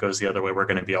the puck goes the other way, we're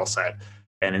going to be all set.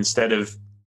 And instead of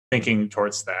thinking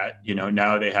towards that,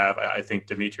 now they have, I think,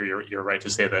 Dimitri, you're right to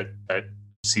say that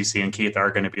CC and Keith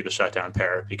are going to be the shutdown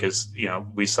pair, because,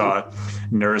 we saw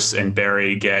Nurse and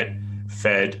Barrie get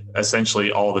fed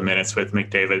essentially all the minutes with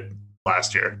McDavid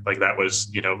last year. Like that was,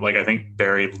 I think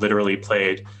Barrie literally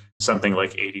played something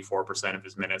like 84% of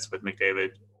his minutes with McDavid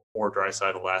or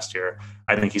Draisaitl last year.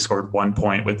 I think he scored 1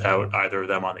 point without either of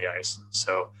them on the ice.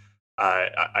 So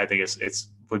I think it's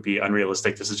would be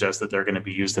unrealistic to suggest that they're going to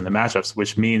be used in the matchups,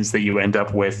 which means that you end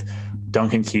up with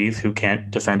Duncan Keith, who can't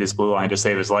defend his blue line to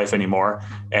save his life anymore,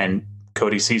 and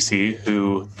Cody Ceci,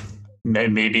 who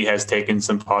maybe has taken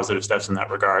some positive steps in that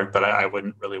regard, but I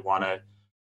wouldn't really want to,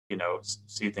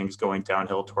 see things going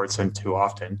downhill towards him too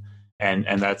often.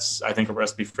 And that's, I think, a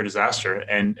recipe for disaster.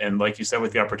 And like you said,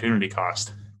 with the opportunity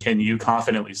cost, can you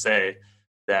confidently say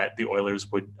that the Oilers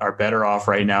are better off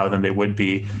right now than they would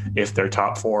be if their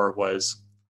top four was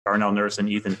Darnell Nurse and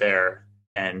Ethan Bear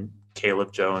and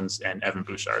Caleb Jones and Evan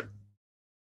Bouchard?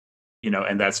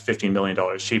 And that's $15 million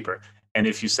cheaper. And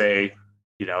if you say,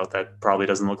 that probably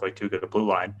doesn't look like too good a blue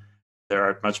line, there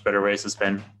are much better ways to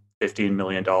spend $15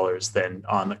 million than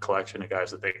on the collection of guys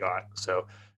that they got. So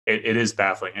it is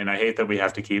baffling. And I hate that we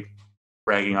have to keep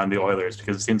ragging on the Oilers,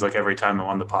 because it seems like every time I'm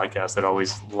on the podcast, it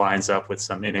always lines up with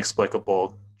some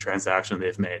inexplicable transaction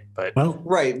they've made. But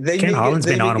right, Ken Holland's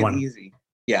been on one. Easy.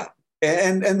 Yeah,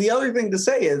 and the other thing to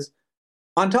say is,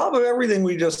 on top of everything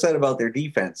we just said about their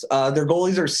defense, their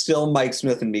goalies are still Mike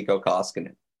Smith and Mikko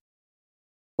Koskinen.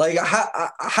 Like,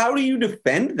 how do you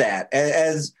defend that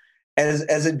as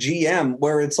a GM,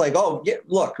 where it's like, oh yeah,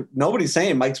 look, nobody's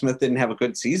saying Mike Smith didn't have a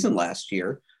good season last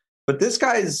year, but this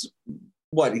guy's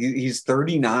what, he's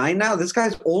 39 now. This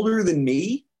guy's older than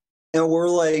me, and we're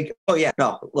like, oh yeah,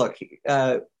 no, look,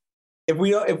 if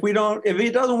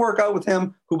it doesn't work out with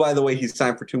him, who by the way he's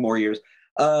signed for 2 more years,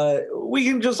 we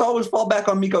can just always fall back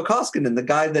on Mikko Koskinen, the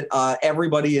guy that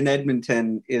everybody in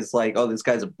Edmonton is like, oh, this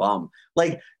guy's a bum.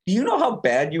 Like, do you know how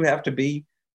bad you have to be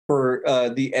for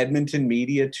the Edmonton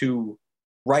media to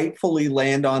rightfully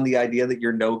land on the idea that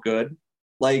you're no good?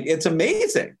 Like, it's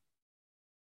amazing.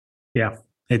 Yeah,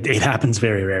 it happens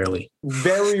very rarely.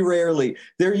 Very rarely.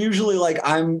 They're usually like,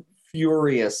 I'm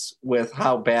furious with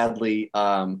how badly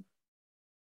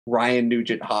Ryan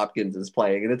Nugent Hopkins is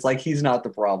playing, and it's like, he's not the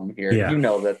problem here. Yeah. You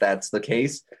know that that's the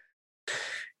case.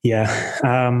 Yeah.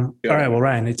 All right. Well,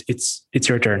 Ryan, it's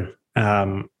your turn.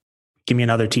 Give me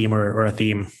another team or a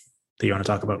theme that you want to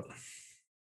talk about.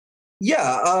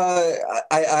 Yeah,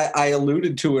 I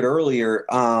alluded to it earlier.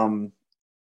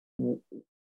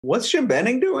 What's Jim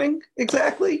Benning doing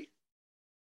exactly?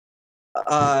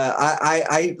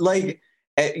 I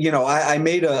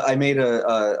made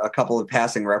a couple of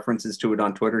passing references to it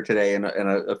on Twitter today, and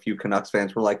a few Canucks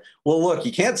fans were like, "Well, look,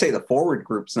 you can't say the forward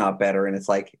group's not better," and it's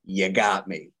like, you got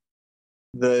me.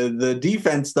 The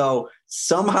defense, though,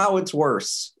 somehow it's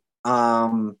worse.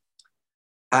 I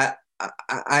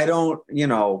don't,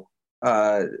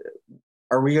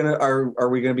 are we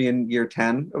gonna be in year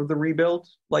 10 of the rebuild,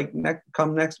 like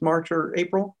next March or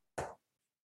April?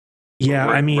 Yeah,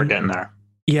 we're getting there.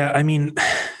 Yeah, I mean,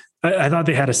 I thought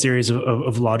they had a series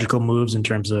of logical moves in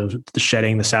terms of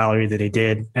shedding the salary that they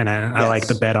did. And I like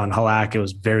the bet on Halak. It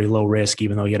was very low risk,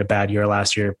 even though he had a bad year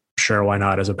last year. Sure, why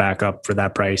not as a backup for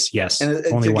that price? Yes. And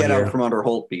only to 1 get year. out from under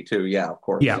Holtby too. Yeah, of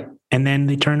course. Yeah. And then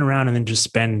they turn around and then just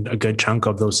spend a good chunk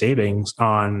of those savings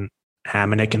on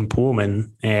Hamonic and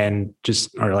Pullman and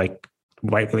just are like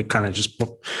wipe their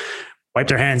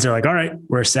hands. They're like, all right,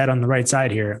 we're set on the right side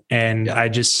here. And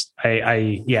it's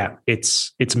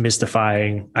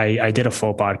mystifying. I did a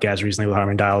full podcast recently with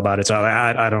Harman Dial about it. So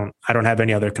I don't have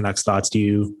any other Canucks thoughts. Do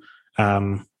you,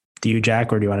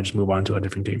 Jack, or do you want to just move on to a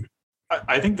different team?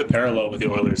 I think the parallel with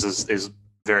the Oilers is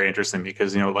very interesting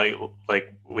because,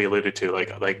 like we alluded to,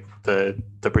 like the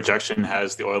projection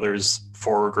has the Oilers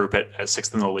forward group at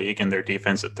sixth in the league and their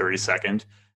defense at 32nd.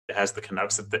 It has the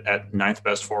Canucks at ninth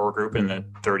best forward group and the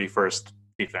 31st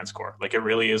defense core. Like, it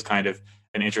really is kind of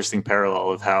an interesting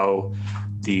parallel of how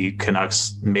the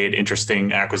Canucks made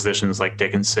interesting acquisitions like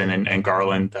Dickinson and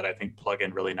Garland that I think plug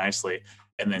in really nicely,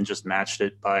 and then just matched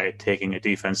it by taking a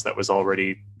defense that was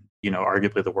already,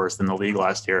 arguably the worst in the league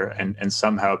last year and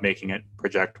somehow making it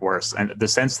project worse. And the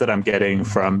sense that I'm getting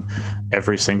from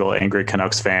every single angry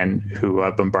Canucks fan who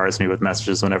bombards me with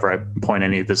messages whenever I point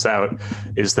any of this out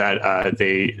is that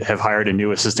they have hired a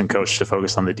new assistant coach to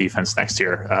focus on the defense next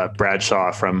year, Brad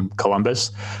Shaw from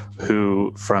Columbus,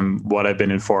 who, from what I've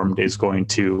been informed, is going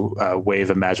to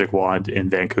wave a magic wand in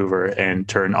Vancouver and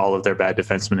turn all of their bad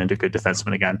defensemen into good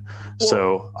defensemen again. Well,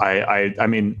 so I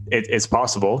mean, it's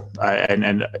possible.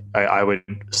 I would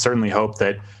certainly hope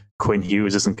that Quinn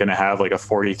Hughes isn't going to have like a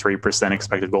 43%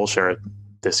 expected goal share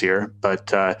this year,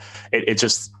 but it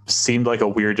just seemed like a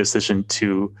weird decision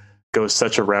to go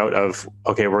such a route of,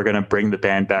 okay, we're going to bring the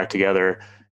band back together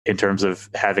in terms of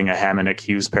having a Hamonic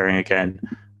Hughes pairing again.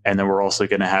 And then we're also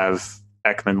going to have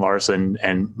Ekman Larson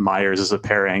and Myers as a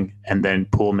pairing. And then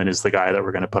Pullman is the guy that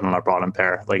we're going to put on our bottom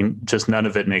pair. Like, just none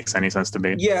of it makes any sense to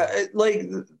me. Yeah. Like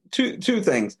two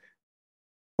things.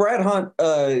 Brad Hunt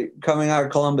coming out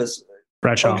of Columbus.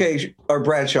 Bradshaw. Okay. Or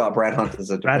Bradshaw. Brad Hunt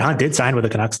is a Brad Hunt did sign with the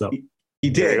Canucks though.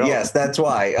 He did. Yes. That's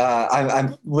why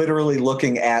I'm literally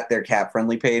looking at their cap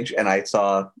friendly page and I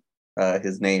saw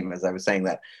his name as I was saying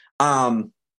that.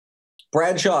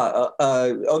 Bradshaw,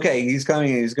 okay, he's coming.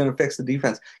 He's going to fix the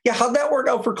defense. Yeah, how'd that work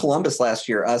out for Columbus last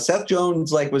year? Seth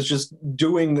Jones was just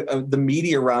doing the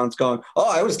media rounds, going, "Oh,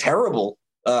 I was terrible.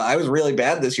 I was really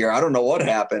bad this year. I don't know what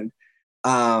happened."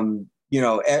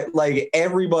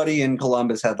 Everybody in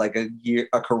Columbus had a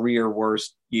career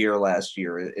worst year last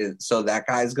year. So that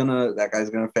guy's gonna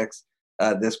fix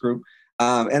this group.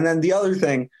 And then the other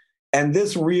thing, and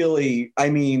this really, I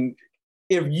mean,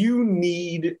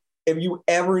 if you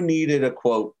ever needed a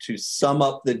quote to sum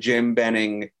up the Jim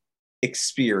Benning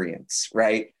experience,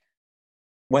 right?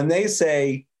 When they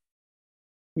say,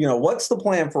 what's the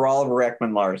plan for Oliver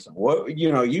Ekman Larson? What,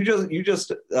 you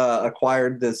just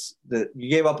acquired this, you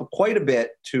gave up quite a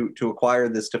bit to acquire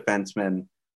this defenseman.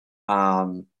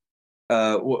 What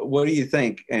do you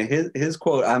think? And his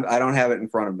quote, I don't have it in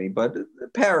front of me, but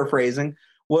paraphrasing,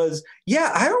 was,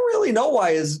 yeah, I don't really know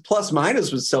why his plus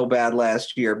minus was so bad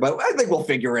last year, but I think we'll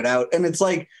figure it out. And it's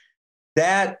like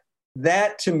that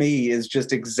to me is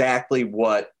just exactly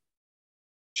what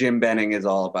Jim Benning is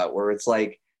all about, where it's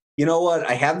like, you know what?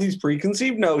 I have these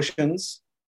preconceived notions.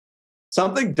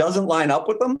 Something doesn't line up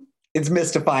with them. It's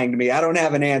mystifying to me. I don't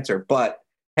have an answer, but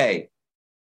hey,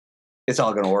 it's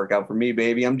all going to work out for me,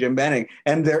 baby. I'm Jim Benning.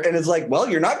 And it's like, well,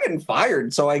 you're not getting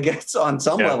fired. So I guess on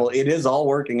some level, it is all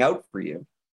working out for you.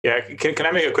 Yeah, can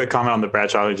I make a quick comment on the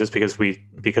Bradshaw? Just because we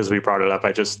brought it up,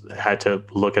 I just had to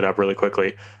look it up really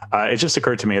quickly. It just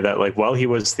occurred to me that while he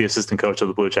was the assistant coach of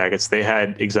the Blue Jackets, they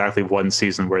had exactly one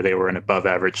season where they were an above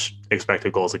average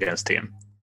expected goals against team,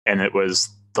 and it was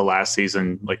the last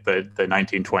season, like the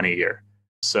 1920 year.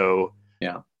 So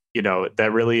yeah,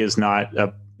 that really is not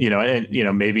a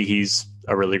maybe he's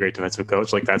a really great defensive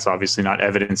coach. Like, that's obviously not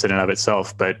evidence in and of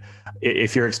itself, but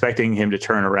if you're expecting him to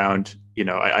turn around,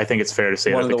 I think it's fair to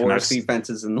say one that of the the Canucks, worst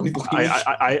defenses in the league.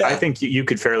 I think you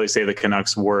could fairly say the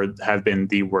Canucks have been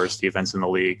the worst defense in the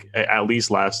league, at least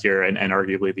last year and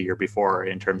arguably the year before,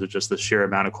 in terms of just the sheer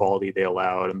amount of quality they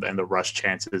allowed and the rush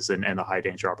chances and the high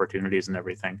danger opportunities and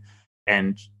everything.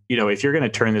 And, if you're going to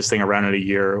turn this thing around in a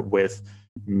year with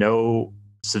no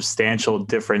substantial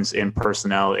difference in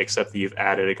personnel, except that you've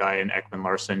added a guy in Ekman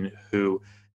Larson who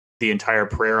the entire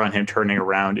prayer on him turning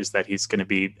around is that he's going to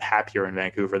be happier in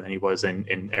Vancouver than he was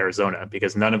in Arizona,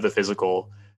 because none of the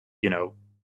physical,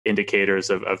 indicators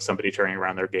of somebody turning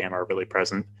around their game are really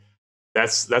present.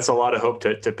 That's a lot of hope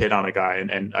to pin on a guy.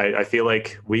 And I feel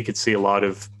like we could see a lot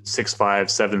of 6-5,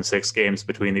 7-6 games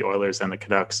between the Oilers and the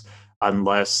Canucks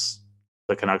unless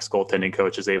the Canucks goaltending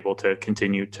coach is able to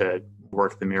continue to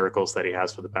work the miracles that he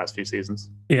has for the past few seasons.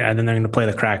 Yeah, and then they're going to play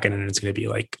the Kraken, and it's going to be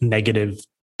like -2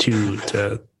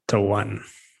 to 1.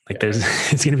 Like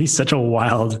it's going to be such a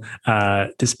wild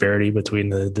disparity between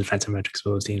the defensive metrics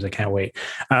of those teams. I can't wait.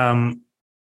 All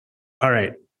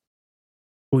right.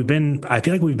 I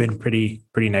feel like we've been pretty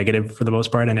negative for the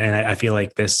most part. And I feel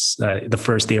like this, the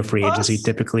first day of free agency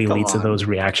typically leads to those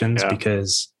reactions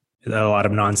because a lot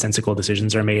of nonsensical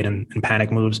decisions are made and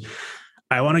panic moves.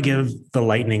 I want to give the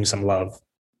Lightning some love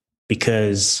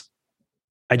because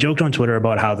I joked on Twitter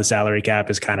about how the salary cap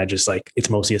is kind of just like, it's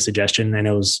mostly a suggestion. And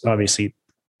it was obviously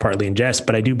partly in jest,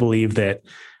 but I do believe that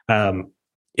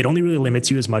it only really limits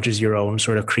you as much as your own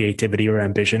sort of creativity or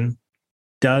ambition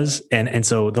does. And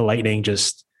so the Lightning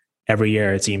just every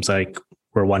year, it seems like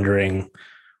we're wondering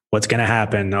what's going to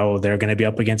happen. Oh, they're going to be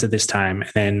up against it this time.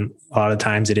 And then a lot of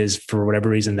times it is, for whatever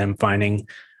reason, them finding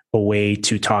a way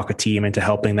to talk a team into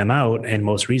helping them out. And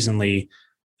most recently,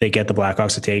 they get the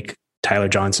Blackhawks to take Tyler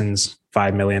Johnson's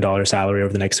 $5 million salary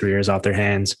over the next 3 years off their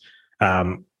hands,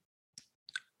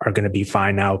 are going to be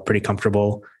fine now, pretty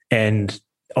comfortable. And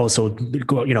also, they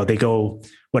go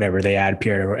whatever, they add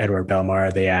Pierre-Edouard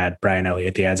Bellemare, they add Brian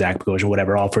Elliott, they add Zach Bogosian,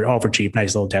 whatever, all for cheap,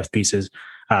 nice little depth pieces.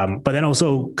 But then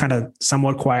also kind of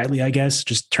somewhat quietly, I guess,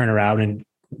 just turn around and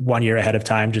 1 year ahead of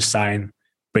time, just sign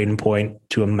Braden Point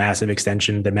to a massive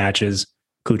extension that matches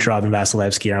Kucherov and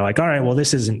Vasilevsky, and are like, all right, well,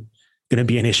 this isn't going to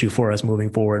be an issue for us moving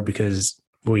forward because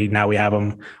we have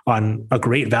them on a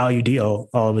great value deal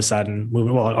all of a sudden.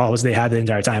 Always they had the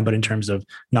entire time, but in terms of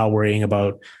not worrying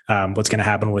about what's going to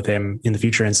happen with him in the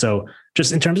future. And so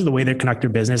just in terms of the way they conduct their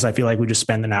business, I feel like we just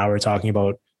spend an hour talking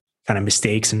about kind of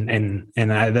mistakes and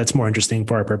that's more interesting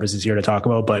for our purposes here to talk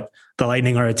about. But the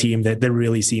Lightning are a team that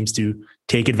really seems to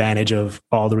take advantage of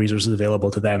all the resources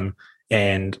available to them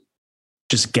and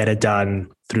just get it done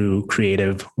through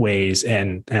creative ways.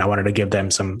 And I wanted to give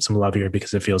them some love here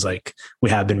because it feels like we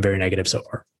have been very negative so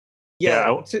far.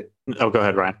 Yeah. Go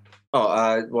ahead, Ryan.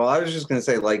 Well, I was just going to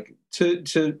say, like,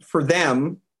 for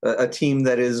them, a team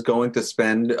that is going to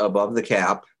spend above the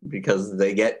cap because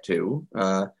they get to,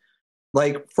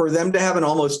 like, for them to have an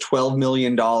almost $12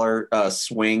 million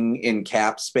swing in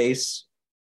cap space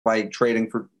by trading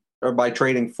for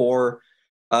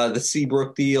the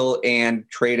Seabrook deal and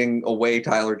trading away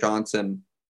Tyler Johnson,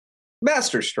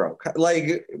 masterstroke.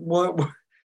 Like, what?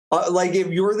 Like, if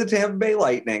you're the Tampa Bay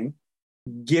Lightning,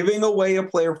 giving away a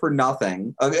player for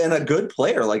nothing, and a good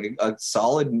player, like a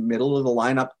solid middle of the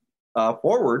lineup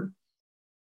forward,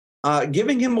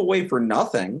 giving him away for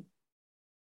nothing,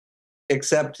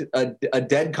 except a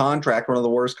dead contract, one of the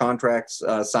worst contracts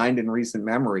signed in recent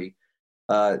memory,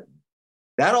 that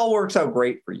all works out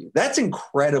great for you. That's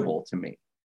incredible to me.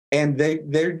 And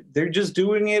they're just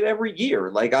doing it every year.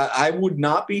 Like, I would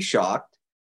not be shocked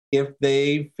if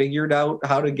they figured out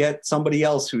how to get somebody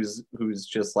else who's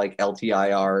just like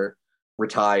LTIR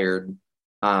retired.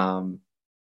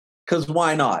 Because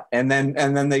why not? And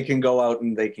then they can go out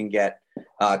and they can get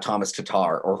Thomas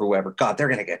Tatar or whoever. God, they're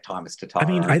going to get Thomas Tatar. I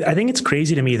mean, I think it's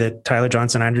crazy to me that Tyler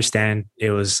Johnson, I understand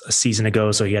it was a season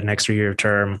ago, so he had an extra year of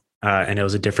term. And it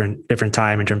was a different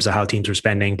time in terms of how teams were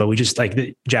spending. But we just,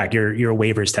 like, Jack, you're a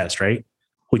waivers test, right?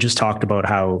 We just talked about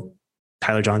how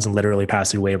Tyler Johnson literally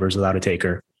passed through waivers without a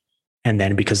taker. And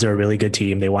then because they're a really good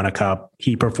team, they won a cup.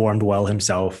 He performed well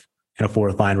himself in a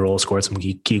fourth line role, scored some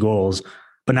key goals.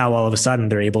 But now all of a sudden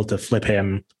they're able to flip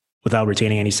him without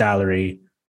retaining any salary.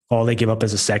 All they give up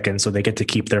is a second, so they get to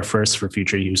keep their first for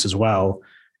future use as well.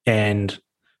 And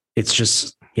it's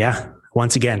just,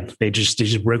 once again, they just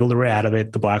wriggled their way out of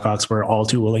it. The Blackhawks were all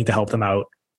too willing to help them out,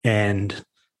 and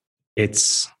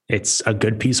it's a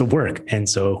good piece of work. And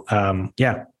so,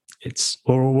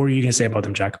 what were you going to say about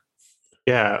them, Jack?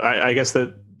 Yeah, I guess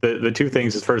the two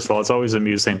things is, first of all, it's always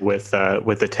amusing with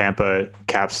the Tampa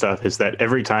cap stuff is that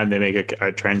every time they make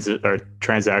a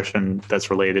transaction that's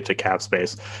related to cap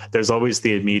space, there's always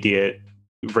the immediate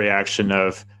reaction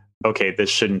of, okay, this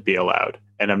shouldn't be allowed.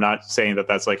 And I'm not saying that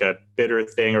that's like a bitter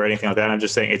thing or anything like that. I'm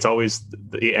just saying it's always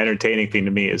the entertaining thing to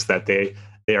me is that they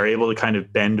are able to kind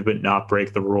of bend but not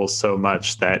break the rules so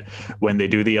much that when they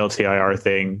do the LTIR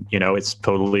thing, it's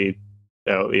totally,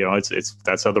 it's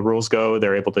that's how the rules go.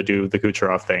 They're able to do the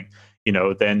Kucherov thing.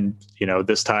 Then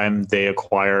this time they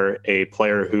acquire a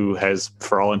player who has,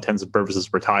 for all intents and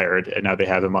purposes, retired, and now they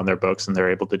have him on their books and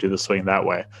they're able to do the swing that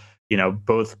way.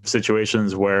 both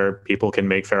situations where people can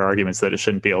make fair arguments that it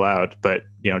shouldn't be allowed, but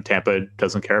Tampa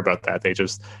doesn't care about that.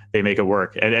 They make it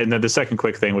work. And then the second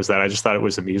quick thing was that I just thought it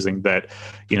was amusing that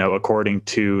according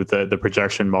to the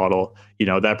projection model,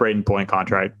 that Brayden Point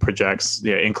contract projects,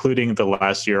 including the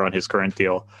last year on his current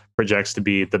deal, projects to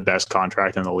be the best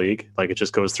contract in the league. Like, it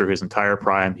just goes through his entire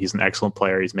prime. He's an excellent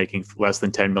player. He's making less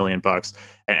than $10 million,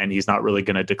 and he's not really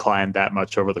going to decline that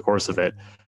much over the course of it.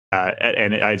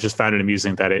 And I just found it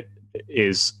amusing that it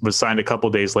was signed a couple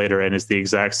days later and is the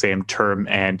exact same term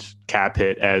and cap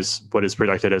hit as what is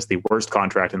projected as the worst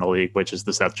contract in the league, which is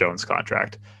the Seth Jones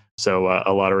contract. So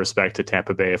a lot of respect to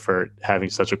Tampa Bay for having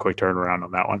such a quick turnaround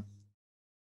on that one.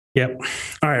 Yep.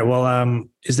 All right. Well,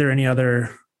 is there any other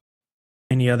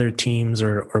teams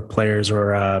or players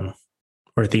or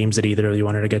themes that either of you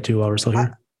wanted to get to while we're still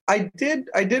here? I did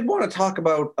want to talk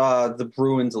about the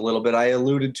Bruins a little bit. I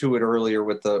alluded to it earlier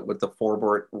with the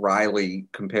Forbort Riley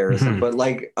comparison, but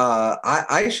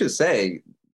I should say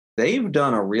they've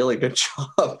done a really good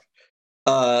job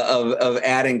of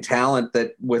adding talent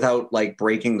that without like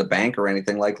breaking the bank or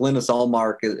anything. Like Linus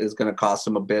Ullmark is going to cost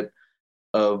them a bit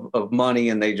of money,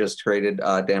 and they just traded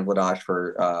Dan Vladesh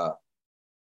for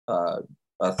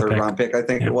a third round pick, I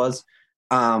think it was.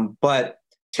 But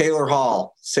Taylor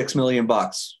Hall, $6 million.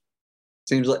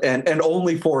 Seems like, and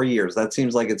only 4 years. That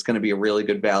seems like it's going to be a really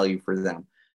good value for them.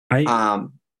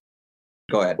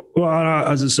 Go ahead. Well, I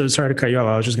was so sorry to cut you off.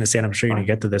 I was just going to say, and I'm sure you're going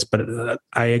to get to this, but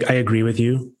I agree with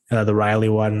you. The Riley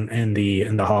one and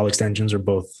the Hall extensions are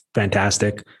both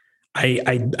fantastic.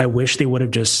 I wish they would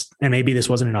have just, and maybe this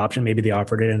wasn't an option. Maybe they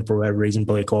offered it, and for whatever reason,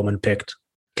 Blake Coleman picked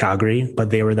Calgary, but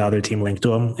they were the other team linked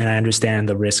to him. And I understand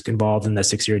the risk involved in the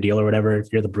 6-year deal or whatever.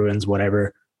 If you're the Bruins,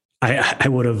 whatever, I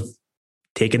would have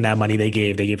taken that money they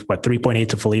gave. They gave 3.8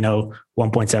 to Foligno,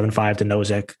 1.75 to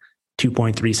Nosek,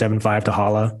 2.375 to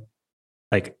Hala.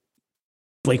 Like,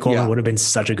 Blake Coleman would have been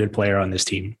such a good player on this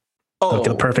team. Like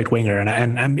the perfect winger.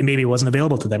 And maybe it wasn't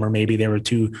available to them, or maybe they were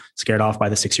too scared off by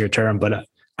the 6-year term. But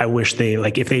I wish they,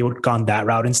 like, if they would have gone that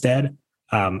route instead,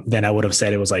 then I would have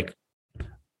said it was like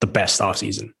the best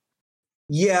offseason.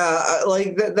 Yeah,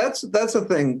 like that's the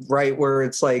thing, right? Where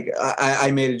it's like,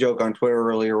 I made a joke on Twitter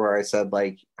earlier where I said,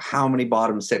 like, how many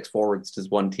bottom 6 forwards does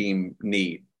one team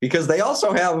need? Because they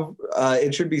also have,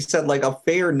 it should be said, like a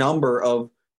fair number of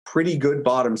pretty good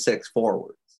bottom 6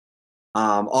 forwards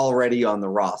already on the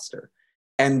roster.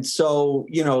 And so,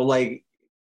 like,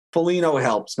 Foligno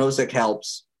helps, Nosek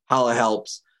helps, Hala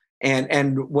helps.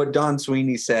 And what Don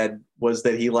Sweeney said was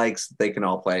that he likes they can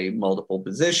all play multiple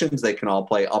positions. They can all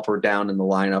play up or down in the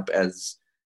lineup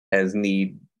as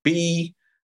need be.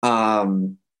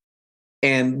 And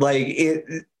like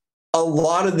a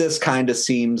lot of this kind of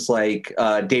seems like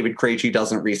David Krejci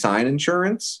doesn't re-sign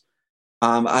insurance.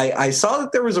 I saw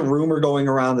that there was a rumor going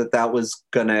around that was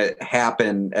going to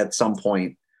happen at some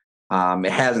point.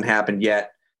 It hasn't happened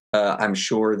yet. I'm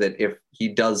sure that if he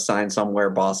does sign somewhere,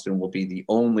 Boston will be the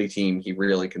only team he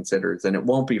really considers, and it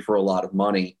won't be for a lot of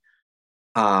money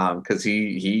because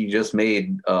he just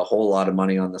made a whole lot of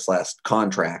money on this last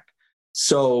contract.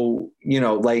 So,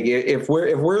 like if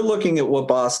we're looking at what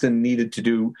Boston needed to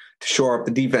do to shore up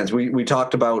the defense, we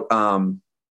talked about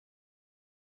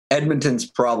Edmonton's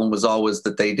problem was always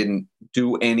that they didn't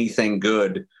do anything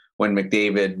good when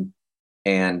McDavid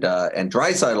and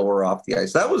Draisaitl were off the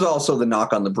ice. That was also the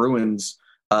knock on the Bruins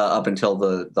up until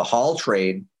the Hall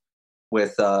trade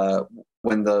with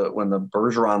when the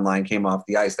Bergeron line came off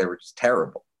the ice. They were just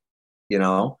terrible,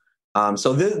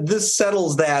 So this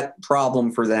settles that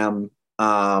problem for them.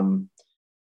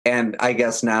 And I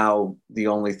guess now the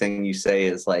only thing you say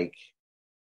is like,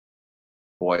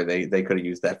 boy, they could have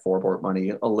used that Forbort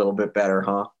money a little bit better,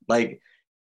 huh? Like,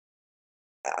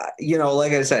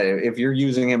 like I said, if you're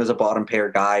using him as a bottom pair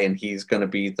guy and he's going to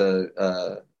be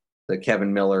the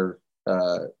Kevin Miller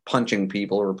punching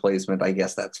people replacement, I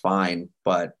guess that's fine.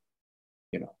 But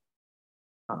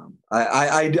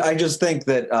I just think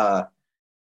that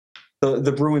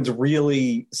the Bruins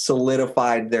really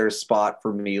solidified their spot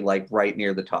for me, like right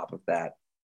near the top of that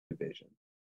division.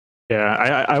 Yeah,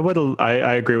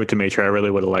 I agree with Dimitri. I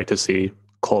really would have liked to see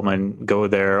Coleman go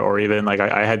there, or even like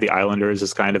I had the Islanders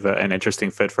as kind of an interesting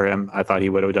fit for him. I thought he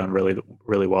would have done really,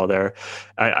 really well there.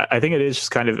 I think it is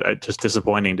just kind of just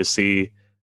disappointing to see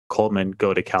Coleman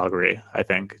go to Calgary. I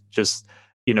think just,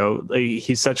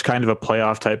 he's such kind of a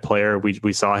playoff type player.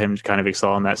 We saw him kind of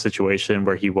excel in that situation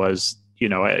where he was,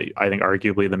 I think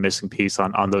arguably the missing piece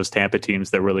on those Tampa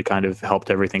teams that really kind of helped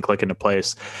everything click into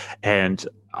place. And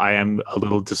I am a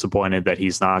little disappointed that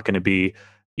he's not going to be,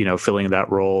 filling that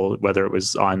role, whether it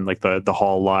was on like the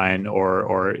Hall line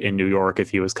or in New York,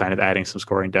 if he was kind of adding some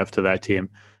scoring depth to that team.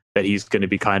 that he's going to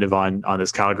be kind of on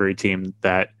this Calgary team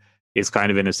that is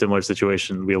kind of in a similar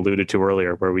situation we alluded to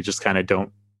earlier, where we just kind of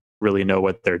don't really know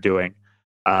what they're doing.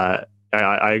 I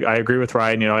agree with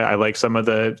Ryan. I like some of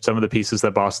the pieces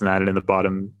that Boston added in the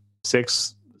bottom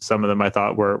six. Some of them I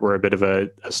thought were a bit of a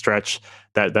stretch.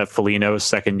 That Foligno's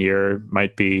second year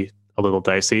might be a little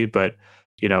dicey, but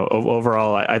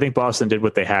overall, I think Boston did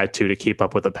what they had to keep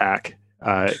up with the pack,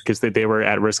 because they were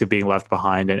at risk of being left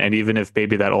behind. And even if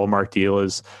maybe that Ullmark deal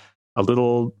is a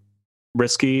little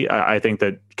risky, I think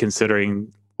that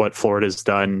considering what Florida's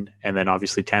done, and then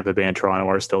obviously Tampa Bay and Toronto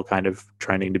are still kind of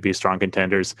trending to be strong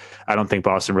contenders, I don't think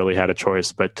Boston really had a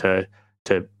choice but to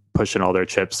push in all their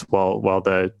chips while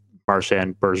the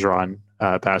Marchand, Bergeron,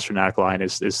 Pastrnak line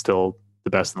is still the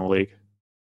best in the league.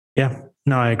 Yeah,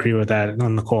 no, I agree with that.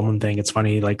 On the Coleman thing, it's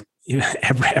funny, like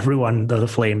everyone the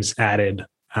Flames added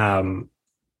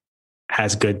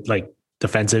has good like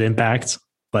defensive impacts,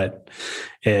 but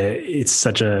it's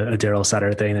such a Daryl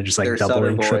Sutter thing. They're just like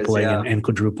doubling, tripling, and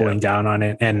quadrupling down on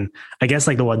it. And I guess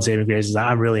like the one saving grace is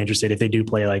I'm really interested if they do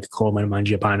play like Coleman,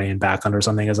 Mangiapane, and Backlund or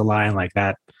something as a line like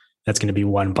that. That's going to be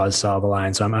one buzzsaw of a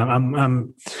line. So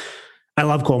I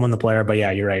love Coleman, the player, but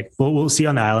yeah, you're right. We'll see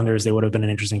on the Islanders. They would have been an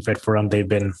interesting fit for them. They've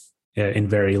been in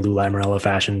very Lou Lamoriello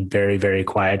fashion, very, very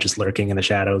quiet, just lurking in the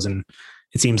shadows. And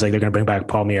it seems like they're going to bring back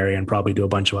Palmieri and probably do a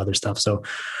bunch of other stuff. So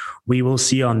we will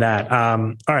see on that.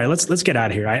 All right, let's get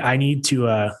out of here. I need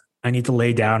to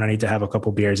lay down. I need to have a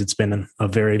couple beers. It's been a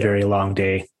very, very long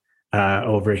day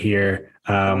over here.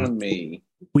 We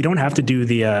don't have to do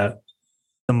the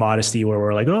modesty where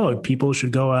we're like, oh, people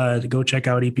should go check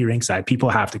out EP Rinkside. People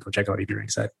have to go check out EP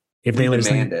Rinkside. If they're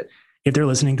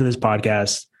listening to this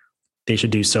podcast, they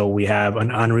should do so. We have an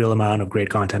unreal amount of great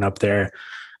content up there.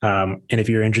 And if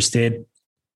you're interested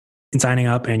in signing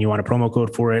up and you want a promo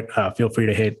code for it, feel free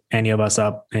to hit any of us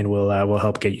up and we'll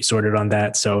help get you sorted on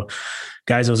that. So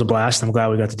guys, it was a blast. I'm glad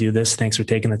we got to do this. Thanks for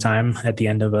taking the time at the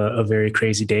end of a very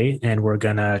crazy day. And we're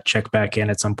going to check back in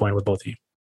at some point with both of you.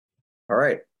 All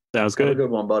right. Sounds good. Have a good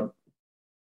one, bud.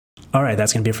 All right,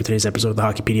 that's going to be it for today's episode of the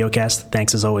Hockey PDOcast.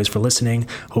 Thanks as always for listening.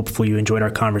 Hopefully you enjoyed our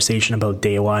conversation about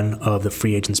day one of the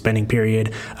free agent spending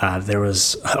period. There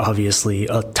was obviously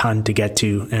a ton to get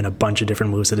to and a bunch of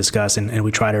different moves to discuss, and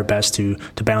we tried our best to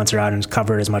balance it out and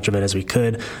cover as much of it as we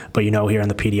could. But here on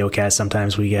the PDOcast,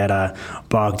 sometimes we get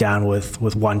bogged down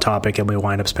with one topic and we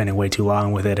wind up spending way too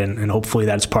long with it, and hopefully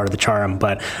that's part of the charm.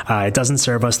 But it doesn't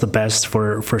serve us the best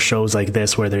for shows like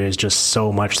this where there is just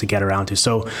so much to get around to.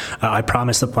 So I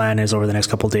promise the plan is over the next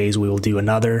couple of days we will do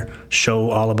another show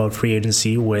all about free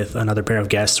agency with another pair of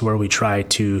guests where we try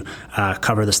to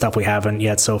cover the stuff we haven't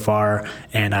yet so far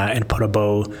and put a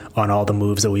bow on all the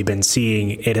moves that we've been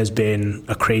seeing. It has been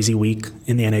a crazy week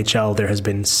in the NHL. There has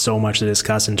been so much to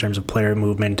discuss in terms of player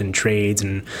movement and trades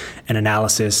and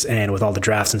analysis, and with all the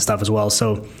drafts and stuff as well.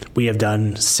 So we have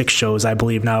done 6 shows, I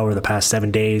believe, now over the past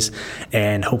 7 days,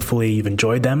 and hopefully you've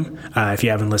enjoyed them. If you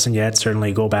haven't listened yet,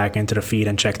 certainly go back into the feed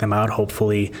and check them out.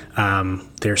 Hopefully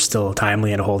they're still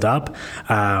timely and hold up.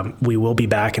 We will be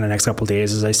back in the next couple of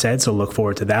days, as I said, so look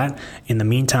forward to that. In the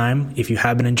meantime, if you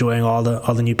have been enjoying all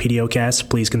the new PDOcasts,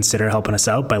 please consider helping us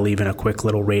out by leaving a quick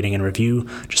little rating and review.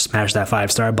 Just smash that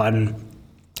 5-star button.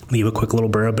 Leave a quick little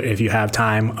blurb if you have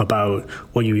time about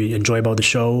what you enjoy about the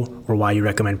show or why you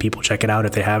recommend people check it out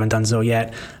if they haven't done so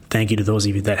yet. Thank you to those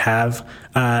of you that have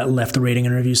left a rating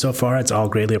and review so far. It's all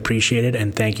greatly appreciated.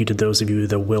 And thank you to those of you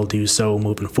that will do so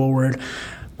moving forward.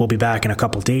 We'll be back in a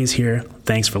couple days here.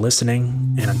 Thanks for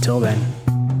listening. And until then.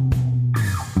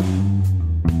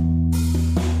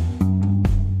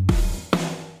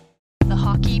 The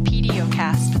Hockey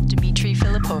PDOcast with Dmitry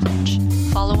Filipovich.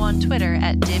 Follow on Twitter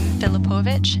at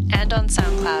DimFilipovich and on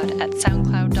SoundCloud at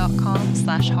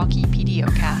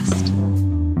soundcloud.com/hockeypdocast.